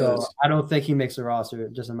 It so does. I don't think he makes the roster,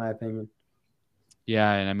 just in my opinion.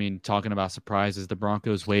 Yeah, and I mean, talking about surprises, the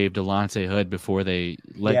Broncos waived Delonte Hood before they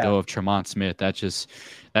let go of Tremont Smith. That's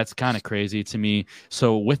kind of crazy to me.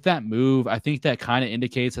 So with that move, I think that kind of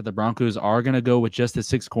indicates that the Broncos are going to go with just the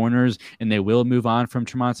 6 corners, and they will move on from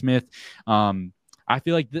Tremont Smith. I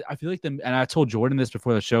feel like and I told Jordan this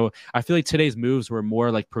before the show. I feel like today's moves were more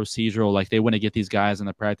like procedural. Like they want to get these guys in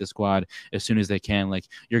the practice squad as soon as they can. Like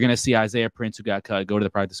you're going to see Isaiah Prince, who got cut, go to the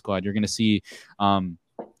practice squad. You're going to see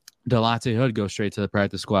Delonte Hood go straight to the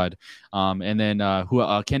practice squad. And then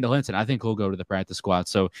Kendall Hinton, I think he'll go to the practice squad.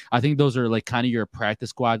 So I think those are like kind of your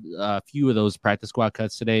practice squad, few of those practice squad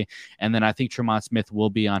cuts today. And then I think Tremont Smith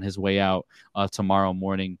will be on his way out tomorrow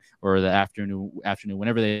morning or the afternoon,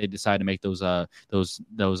 whenever they decide to make those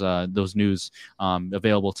news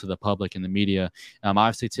available to the public and the media.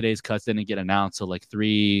 Obviously today's cuts didn't get announced till like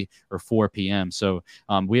 3 or 4 p.m. So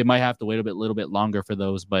we might have to wait a little bit longer for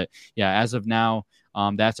those. But yeah, as of now,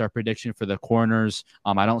 that's our prediction for the corners.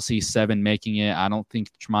 I don't see 7 making it. I don't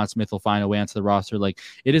think Tremont Smith will find a way onto the roster. Like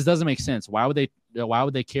it just doesn't make sense. Why would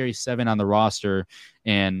they carry 7 on the roster?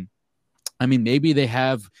 And I mean, maybe they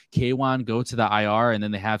have Kwan go to the IR and then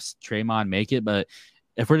they have Tremont make it. But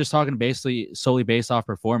if we're just talking basically solely based off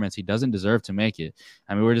performance, he doesn't deserve to make it.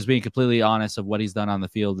 I mean, we're just being completely honest of what he's done on the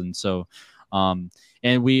field. And so,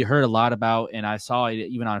 and we heard a lot about, and I saw it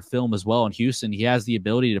even on film as well in Houston, he has the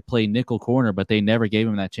ability to play nickel corner, but they never gave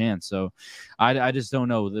him that chance. So I just don't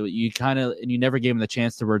know. You never gave him the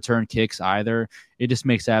chance to return kicks either. It just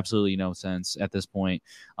makes absolutely no sense at this point.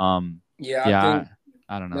 I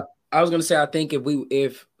don't know. I was going to say, I think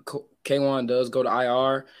if K1 does go to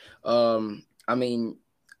IR, I mean,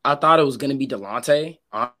 I thought it was going to be Delonte,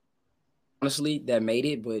 honestly, that made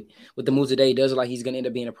it. But with the moves today, it does look like he's going to end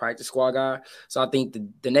up being a practice squad guy. So I think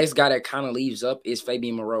the next guy that kind of leaves up is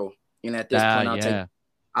Fabian Moreau. And at this point,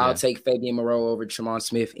 I'll take Fabian Moreau over Tremont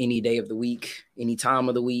Smith any day of the week, any time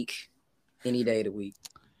of the week, any day of the week.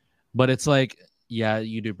 But it's like, yeah,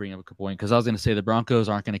 you do bring up a good point, because I was going to say the Broncos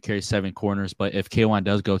aren't going to carry 7 corners, but if K1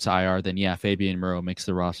 does go to IR, then yeah, Fabian Moreau makes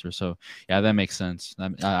the roster. So yeah, that makes sense.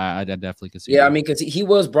 I definitely could see. Yeah, that. I mean, because he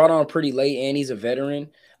was brought on pretty late and he's a veteran.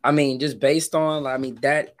 I mean, just based on,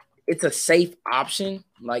 that it's a safe option.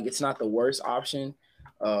 Like, it's not the worst option.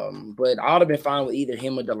 But I would have been fine with either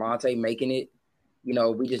him or Delonte making it.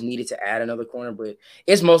 We just needed to add another corner, but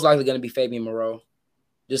it's most likely going to be Fabian Moreau.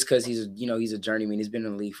 Just because he's a journeyman. He's been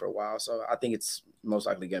in the league for a while. So I think it's most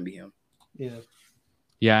likely going to be him. Yeah.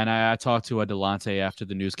 Yeah, and I talked to Delonte after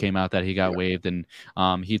the news came out that he got waived, and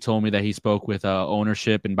he told me that he spoke with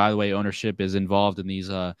ownership. And by the way, ownership is involved in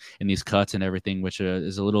these cuts and everything, which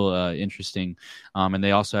is a little interesting. And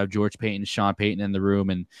they also have George Payton, Sean Payton in the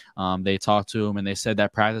room, and they talked to him, and they said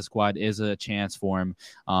that practice squad is a chance for him,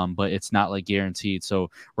 but it's not like guaranteed.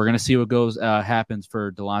 So we're gonna see what happens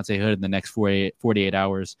for Delonte Hood in the next 48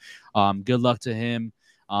 hours. Good luck to him.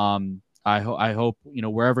 I hope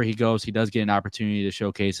wherever he goes, he does get an opportunity to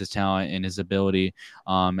showcase his talent and his ability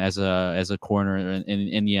as a corner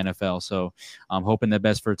in the NFL. So I'm hoping the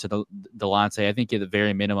best for Delonte. I think at the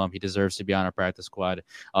very minimum, he deserves to be on a practice squad,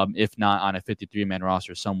 if not on a 53-man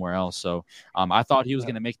roster somewhere else. So I thought he was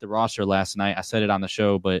going to make the roster last night. I said it on the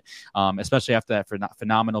show, but especially after that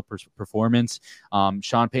phenomenal performance,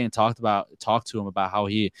 Sean Payton talked to him about how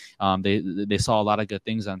they saw a lot of good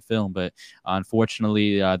things on film, but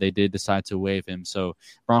unfortunately they did decide to waive him. So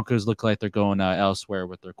Broncos look like they're going elsewhere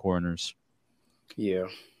with their corners. Yeah.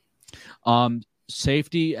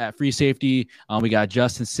 safety, at free safety, we got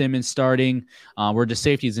Justin Simmons starting. We're just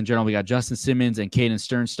safeties in general. We got Justin Simmons and Caden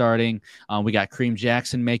Stern starting. We got Kareem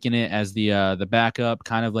Jackson making it as the backup,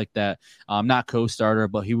 kind of like that, not co-starter,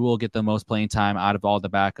 but he will get the most playing time out of all the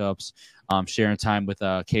backups. Sharing time with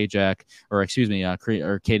K-Jack, or excuse me, or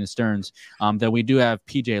Caden Stearns. Then we do have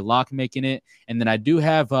PJ Locke making it, and then I do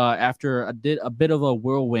have after a bit of a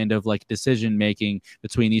whirlwind of like decision making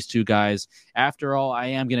between these two guys. After all, I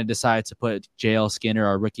am going to decide to put JL Skinner,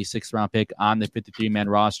 our rookie 6th round pick, on the 53-man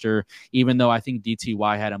roster, even though I think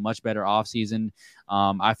DTY had a much better offseason.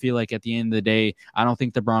 I feel like at the end of the day, I don't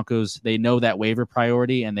think the Broncos, they know that waiver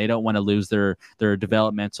priority and they don't want to lose their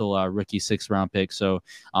developmental rookie 6th round pick. So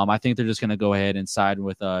I think they're just going to go ahead and side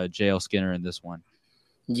with JL Skinner in this one.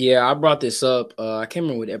 Yeah, I brought this up. I can't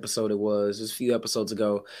remember what episode it was. It was a few episodes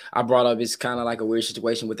ago. I brought up it's kind of like a weird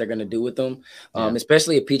situation what they're going to do with them,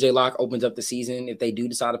 especially if PJ Locke opens up the season. If they do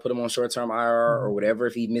decide to put him on short-term IR or whatever,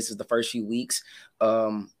 if he misses the first few weeks.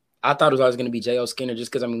 I thought it was always going to be JL Skinner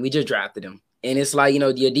just because, I mean, we just drafted him. And it's like,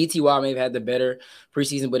 your DTY may have had the better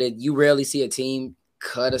preseason, but you rarely see a team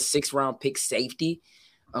cut a 6th-round pick safety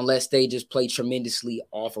unless they just play tremendously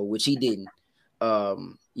awful, which he didn't.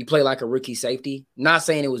 You play like a rookie safety. Not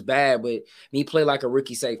saying it was bad, but he played like a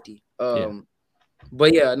rookie safety.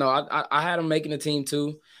 But yeah, no, I had him making the team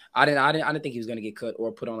too. I didn't think he was going to get cut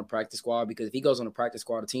or put on a practice squad, because if he goes on a practice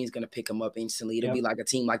squad, the team's going to pick him up instantly. It'll be like a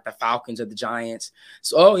team like the Falcons or the Giants.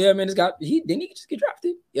 So, oh yeah, man, didn't he just get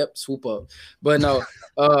drafted? Yep, swoop up. But no,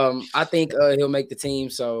 I think he'll make the team.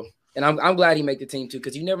 So, and I'm glad he made the team too,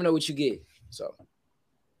 because you never know what you get. So,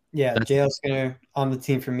 yeah, JL Skinner on the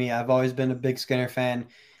team for me. I've always been a big Skinner fan,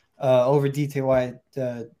 over DTY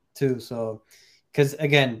too. So, because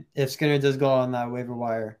again, if Skinner does go on that waiver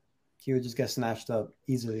wire, he would just get snatched up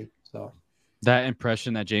easily. So that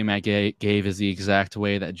impression that J-Mac gave is the exact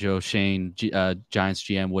way that Joe Shane, Giants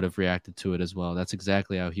GM, would have reacted to it as well. That's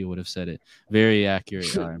exactly how he would have said it. Very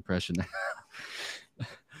accurate impression.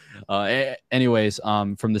 Anyways,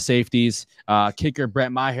 from the safeties, kicker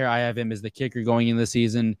Brett Maher, I have him as the kicker going into the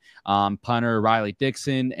season. Punter Riley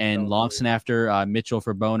Dixon, and long snapper Mitchell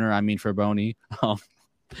Faboni.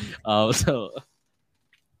 So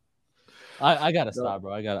I gotta stop,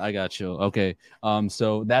 bro. I gotta chill. Okay.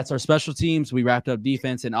 So that's our special teams. We wrapped up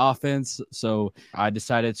defense and offense. So I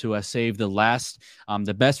decided to save the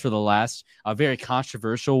best for the last. A very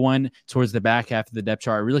controversial one towards the back half of the depth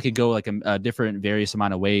chart. It really could go like a different various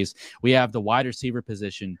amount of ways. We have the wide receiver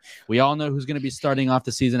position. We all know who's going to be starting off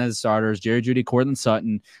the season as starters. Jerry Jeudy, Cortland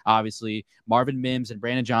Sutton, obviously. Marvin Mims and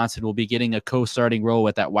Brandon Johnson will be getting a co-starting role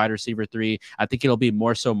with that wide receiver 3. I think it'll be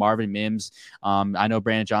more so Marvin Mims. I know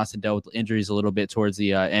Brandon Johnson dealt with injuries a little bit towards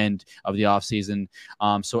the end of the offseason.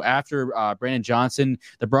 So after Brandon Johnson,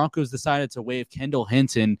 the Broncos decided to waive Kendall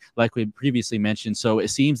Hinton, like we previously mentioned. So it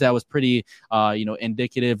seems that was pretty,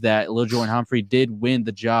 indicative that Lil Jordan Humphrey did win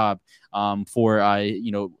the job for,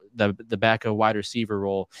 the backup wide receiver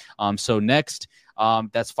role. So next,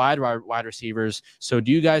 that's 5 wide receivers. So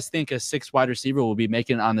do you guys think a 6th wide receiver will be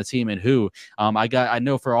making it on the team, and who? I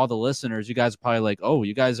know for all the listeners, you guys are probably like, oh,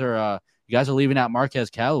 you guys are leaving out Marquez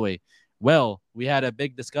Callaway. Well, we had a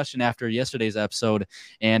big discussion after yesterday's episode,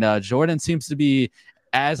 and Jordan seems to be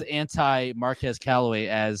as anti-Marquez Callaway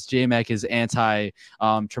as J-Mac is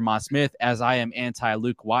anti-Tremont Smith, as I am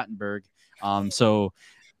anti-Luke Wattenberg.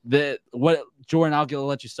 Jordan, I'll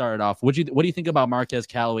let you start it off. What do you think about Marquez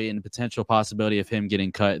Callaway and the potential possibility of him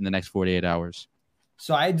getting cut in the next 48 hours?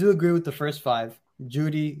 So I do agree with the first 5.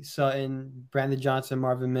 Jeudy, Sutton, Brandon Johnson,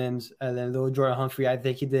 Marvin Mims, and then Lil Jordan Humphrey. I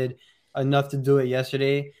think he did enough to do it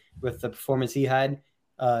yesterday with the performance he had,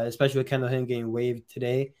 especially with Kendall Hinton getting waived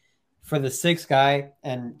today. For the 6th guy,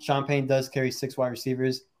 and Sean Payne does carry 6 wide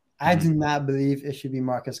receivers, I do not believe it should be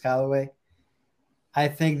Marquez Callaway. I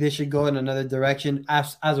think they should go in another direction.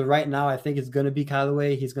 As of right now, I think it's going to be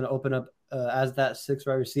Callaway. He's going to open up as that 6th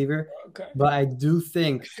wide receiver. Okay. But I do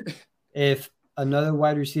think if another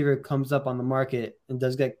wide receiver comes up on the market and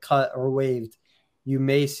does get cut or waived, you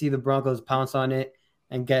may see the Broncos pounce on it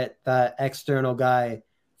and get that external guy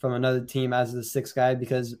from another team as the 6th guy,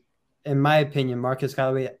 because in my opinion, Marquez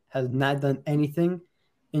Callaway has not done anything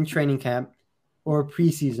in training camp or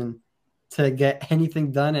preseason to get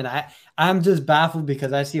anything done. And I'm just baffled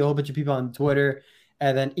because I see a whole bunch of people on Twitter,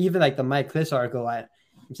 and then even like the Mike Kliss article, I'm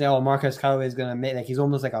saying, oh, Marquez Callaway is going to make, like, he's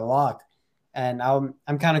almost like a lock. And I'm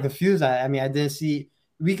kind of confused. I mean, I didn't see,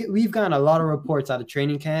 we've gotten a lot of reports out of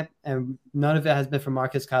training camp, and none of it has been from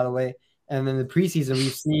Marquez Callaway. And then the preseason,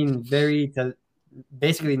 we've seen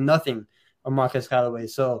basically nothing of Marquez Callaway.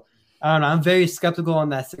 So I don't know. I'm very skeptical on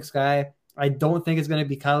that 6th guy. I don't think it's going to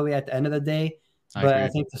be Callaway at the end of the day. But I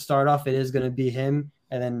think to start off, it is going to be him,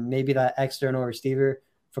 and then maybe that external receiver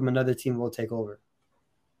from another team will take over.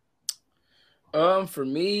 For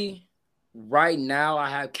me, right now I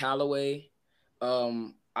have Callaway.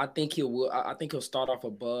 I think he'll start off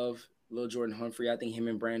above Lil Jordan Humphrey. I think him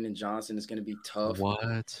and Brandon Johnson is going to be tough.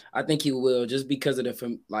 What? I think he will, just because of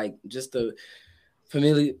the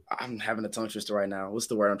familiar. I'm having a tongue twister right now. What's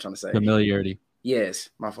the word I'm trying to say? Familiarity. Yes,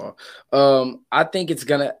 my fault. I think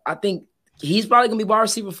he's probably gonna be wide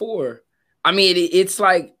receiver 4. I mean, it's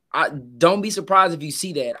like, don't be surprised if you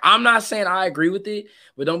see that. I'm not saying I agree with it,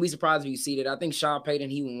 but don't be surprised if you see that. I think Sean Payton,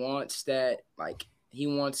 he wants that, like, he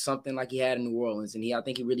wants something like he had in New Orleans, and I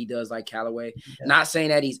think he really does like Callaway. Yeah. Not saying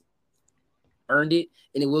that he's earned it,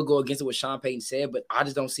 and it will go against what Sean Payton said, but I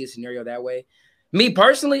just don't see a scenario that way. Me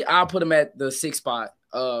personally, I'll put him at the 6th spot.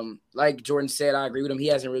 Like Jordan said, I agree with him. He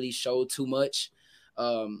hasn't really showed too much.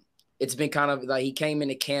 It's been kind of like he came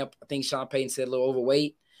into camp, I think Sean Payton said, a little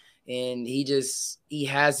overweight, and he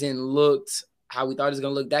hasn't looked how we thought he was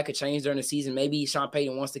going to look. That could change during the season. Maybe Sean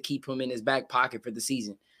Payton wants to keep him in his back pocket for the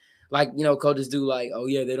season. Like, coaches do, like, oh,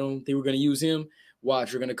 yeah, they don't think we're going to use him.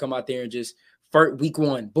 Watch, we're going to come out there and just week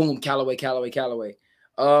 1, boom, Callaway.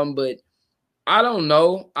 But I don't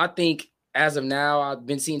know. I think as of now, I've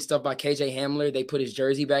been seeing stuff by KJ Hamler. They put his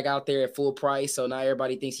jersey back out there at full price, so now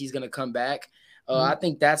everybody thinks he's going to come back. I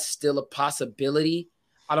think that's still a possibility.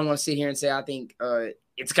 I don't want to sit here and say I think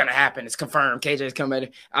it's going to happen. It's confirmed. KJ's coming.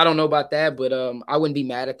 I don't know about that, but I wouldn't be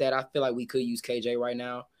mad at that. I feel like we could use KJ right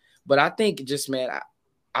now. But I think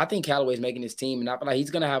I think Callaway's making his team, and I feel like he's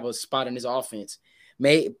going to have a spot in his offense.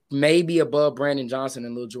 Maybe above Brandon Johnson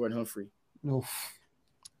and Lil Jordan Humphrey. Oof.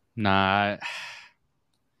 Nah,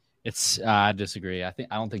 I disagree. I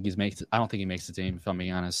don't think he makes the team, if I'm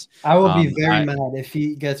being honest. I will be very mad if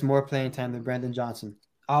he gets more playing time than Brandon Johnson.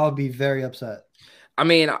 I'll be very upset. I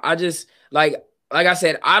mean, I just like I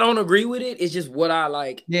said, I don't agree with it. It's just what I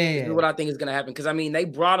like. Yeah. What I think is gonna happen. Because I mean, they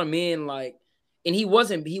brought him in and he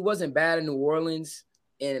wasn't bad in New Orleans.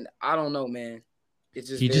 And I don't know, man. It's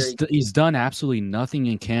just he's done absolutely nothing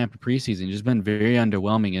in camp preseason. He's just been very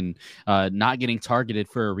underwhelming and not getting targeted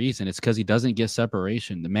for a reason. It's because he doesn't get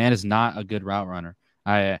separation. The man is not a good route runner.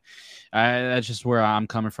 That's just where I'm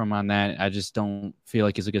coming from on that. I just don't feel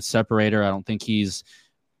like he's a good separator. I don't think he's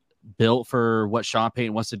built for what Sean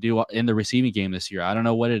Payton wants to do in the receiving game this year. I don't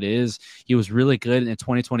know what it is. He was really good in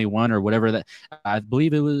 2021 or whatever that I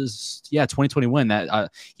believe it was. Yeah, 2021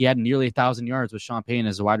 that he had nearly 1,000 yards with Sean Payton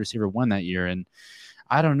as a wide receiver 1 that year. And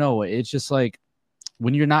I don't know. It's just like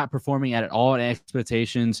when you're not performing at all in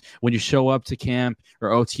expectations, when you show up to camp or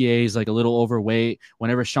OTAs like a little overweight,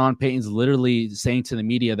 whenever Sean Payton's literally saying to the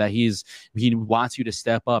media that he wants you to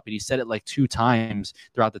step up, and he said it like 2 times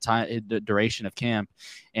throughout the duration of camp,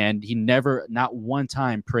 and he never, not one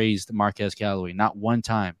time, praised Marquez Callaway, not one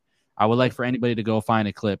time. I would like for anybody to go find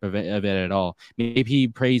a clip of it at all. Maybe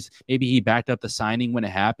he backed up the signing when it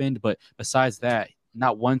happened, but besides that,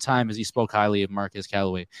 not one time has he spoke highly of Marquez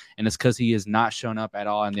Callaway, and it's because he has not shown up at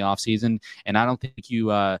all in the offseason. And I don't think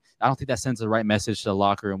that sends the right message to the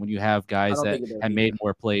locker room when you have guys that have made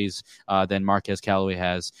more plays than Marquez Callaway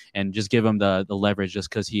has, and just give him the leverage just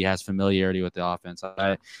because he has familiarity with the offense.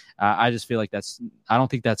 I just feel like I don't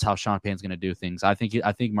think that's how Sean Payton's going to do things. I think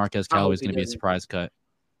Marquez Callaway is going to be a surprise cut.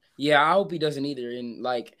 Yeah, I hope he doesn't either. And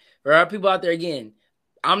like, there are people out there, again,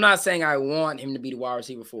 I'm not saying I want him to be the wide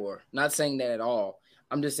receiver 4. Not saying that at all.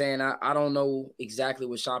 I'm just saying I don't know exactly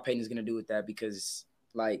what Sean Payton is going to do with that, because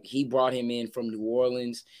like he brought him in from New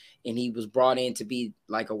Orleans and he was brought in to be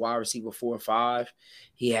like a wide receiver 4 or 5.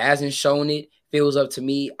 He hasn't shown it. If it was up to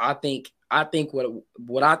me, I think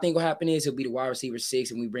what I think will happen is he'll be the wide receiver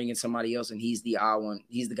 6 and we bring in somebody else and he's the odd one.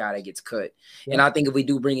 He's the guy that gets cut. Yeah. And I think if we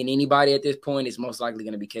do bring in anybody at this point, it's most likely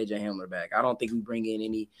going to be KJ Hamler back. I don't think we bring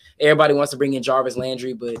in everybody wants to bring in Jarvis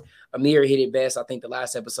Landry, but Amir hit it best. I think the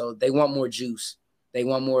last episode, they want more juice. They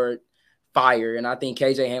want more fire, and I think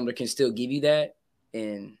KJ Hamler can still give you that.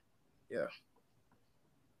 And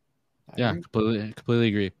yeah, completely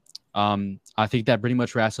agree. I think that pretty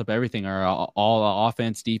much wraps up everything. All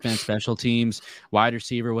offense, defense, special teams, wide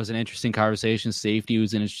receiver was an interesting conversation. Safety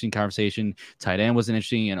was an interesting conversation. Tight end was an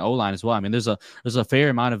interesting, and O-line as well. I mean, there's a fair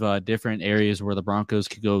amount of different areas where the Broncos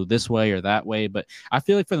could go this way or that way, but I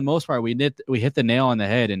feel like for the most part we hit the nail on the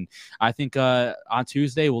head. And I think on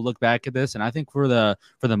Tuesday we'll look back at this, and I think for the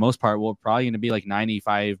most part we're probably going to be like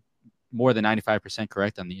more than 95%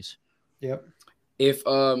 correct on these. Yep. If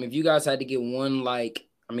you guys had to get one, like,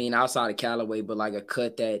 I mean, outside of Callaway, but like a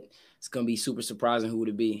cut that it's going to be super surprising, who would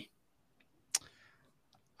it be?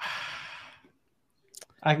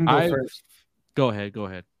 I can go first. Go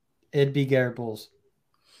ahead. It'd be Garrett Bowles.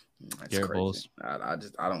 That's Garrett crazy. Bowles.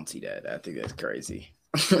 I don't see that. I think that's crazy.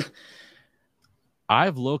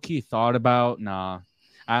 I've low-key thought about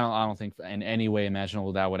I don't think in any way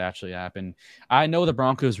imaginable that would actually happen. I know the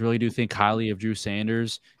Broncos really do think highly of Drew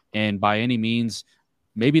Sanders, and by any means,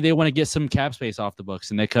 maybe they want to get some cap space off the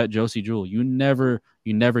books and they cut Josie Jewell. You never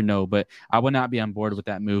know, but I would not be on board with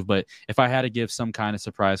that move. But if I had to give some kind of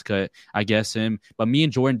surprise cut, I guess him. But me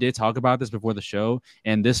and Jordan did talk about this before the show,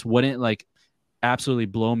 and this wouldn't like absolutely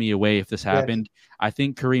blow me away if this happened. I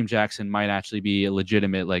think Kareem Jackson might actually be a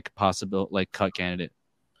legitimate like possible like cut candidate.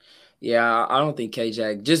 Yeah, I don't think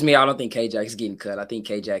K-Jack. Just me, I don't think K-Jack is getting cut. I think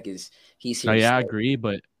K-Jack he's here. Oh, yeah, I agree,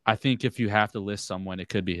 but I think if you have to list someone, it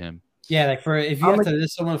could be him. Yeah, like if you have to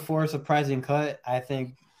list someone for a surprising cut, I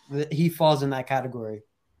think he falls in that category.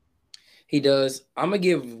 He does. I'm gonna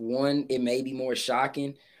give one. It may be more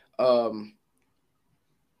shocking. Two.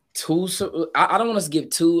 So I don't want us to give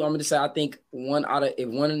two. I'm gonna say I think if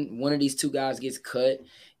one of these two guys gets cut,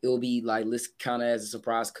 it will be like let's kind of as a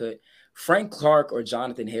surprise cut. Frank Clark or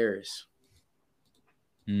Jonathan Harris.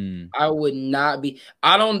 I would not be.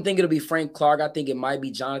 I don't think it'll be Frank Clark. I think it might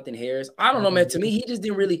be Jonathan Harris. I don't know, man. To me, he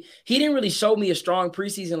didn't really show me a strong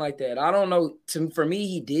preseason like that. I don't know. For me,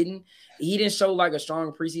 he didn't. He didn't show like a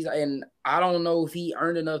strong preseason, and I don't know if he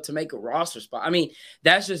earned enough to make a roster spot. I mean,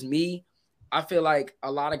 that's just me. I feel like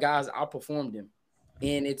a lot of guys outperformed him,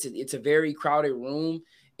 and it's a very crowded room.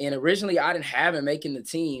 And originally, I didn't have him making the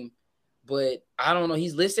team, but I don't know.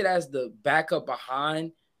 He's listed as the backup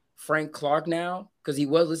behind Frank Clark now, because he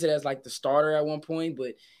was listed as like the starter at one point,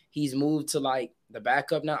 but he's moved to like the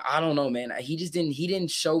backup now. I don't know, man. He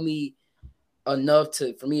didn't show me enough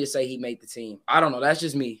for me to say he made the team. I don't know. That's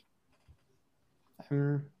just me.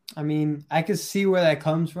 I mean, I could see where that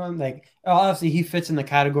comes from. Like, obviously he fits in the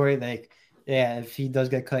category. Like, yeah, if he does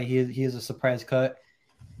get cut, he is a surprise cut.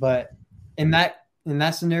 But in that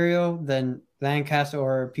scenario, then Lancaster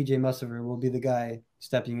or PJ Mussover will be the guy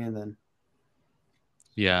stepping in then.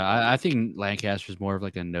 Yeah, I think Lancaster's more of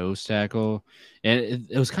like a nose tackle. And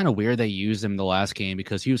it was kind of weird they used him the last game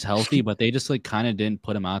because he was healthy, but they just like kind of didn't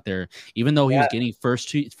put him out there, even though he was getting first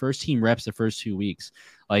team reps the first 2 weeks.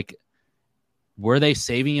 Like, were they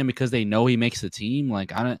saving him because they know he makes the team?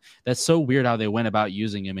 Like, that's so weird how they went about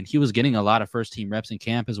using him. And he was getting a lot of first team reps in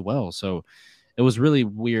camp as well. So it was really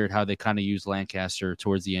weird how they kind of used Lancaster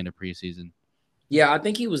towards the end of preseason. Yeah, I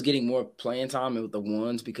think he was getting more playing time with the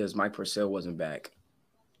ones because Mike Purcell wasn't back.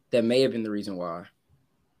 That may have been the reason why.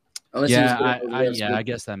 I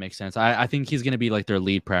guess that makes sense. I think he's going to be like their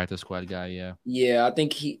lead practice squad guy. Yeah. Yeah, I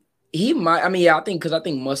think he might. I mean, yeah, I think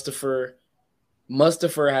Mustafa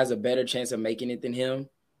has a better chance of making it than him.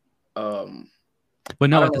 But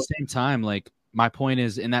no, at the same time, like my point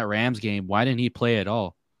is in that Rams game, why didn't he play at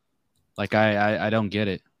all? Like I don't get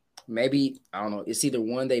it. Maybe I don't know. It's either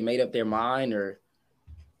one they made up their mind, or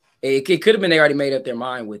it could have been they already made up their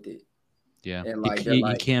mind with it. Yeah, and like he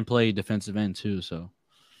can play defensive end too. So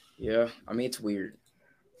yeah, I mean it's weird.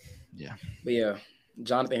 Yeah, but yeah,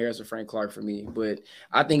 Jonathan Harris or Frank Clark for me. But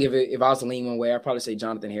I think if I was to lean one way, I'd probably say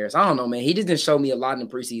Jonathan Harris. I don't know, man. He just didn't show me a lot in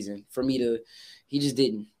the preseason for me to. He just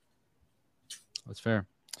didn't. That's fair.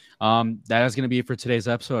 That is going to be it for today's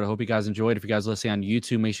episode. I hope you guys enjoyed. If you guys are listening on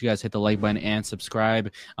YouTube, make sure you guys hit the like button and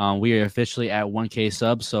subscribe. We are officially at 1K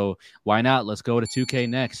subs, so why not? Let's go to 2K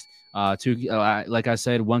next. Like I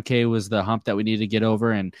said, 1K was the hump that we needed to get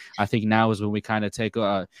over, and I think now is when we kind of take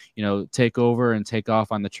over and take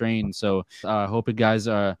off on the train. So I hope you guys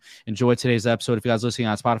enjoyed today's episode. If you guys are listening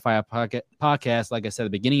on Spotify podcast, like I said at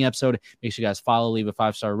the beginning episode, make sure you guys follow, leave a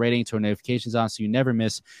 5-star rating, turn notifications on so you never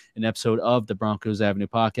miss an episode of the Broncos Avenue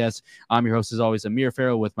podcast. I'm your host as always, Amir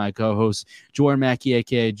Farrell, with my co-host Jordan Mackey,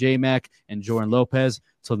 aka J Mac, and Jordan Lopez.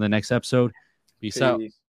 Till the next episode, peace out.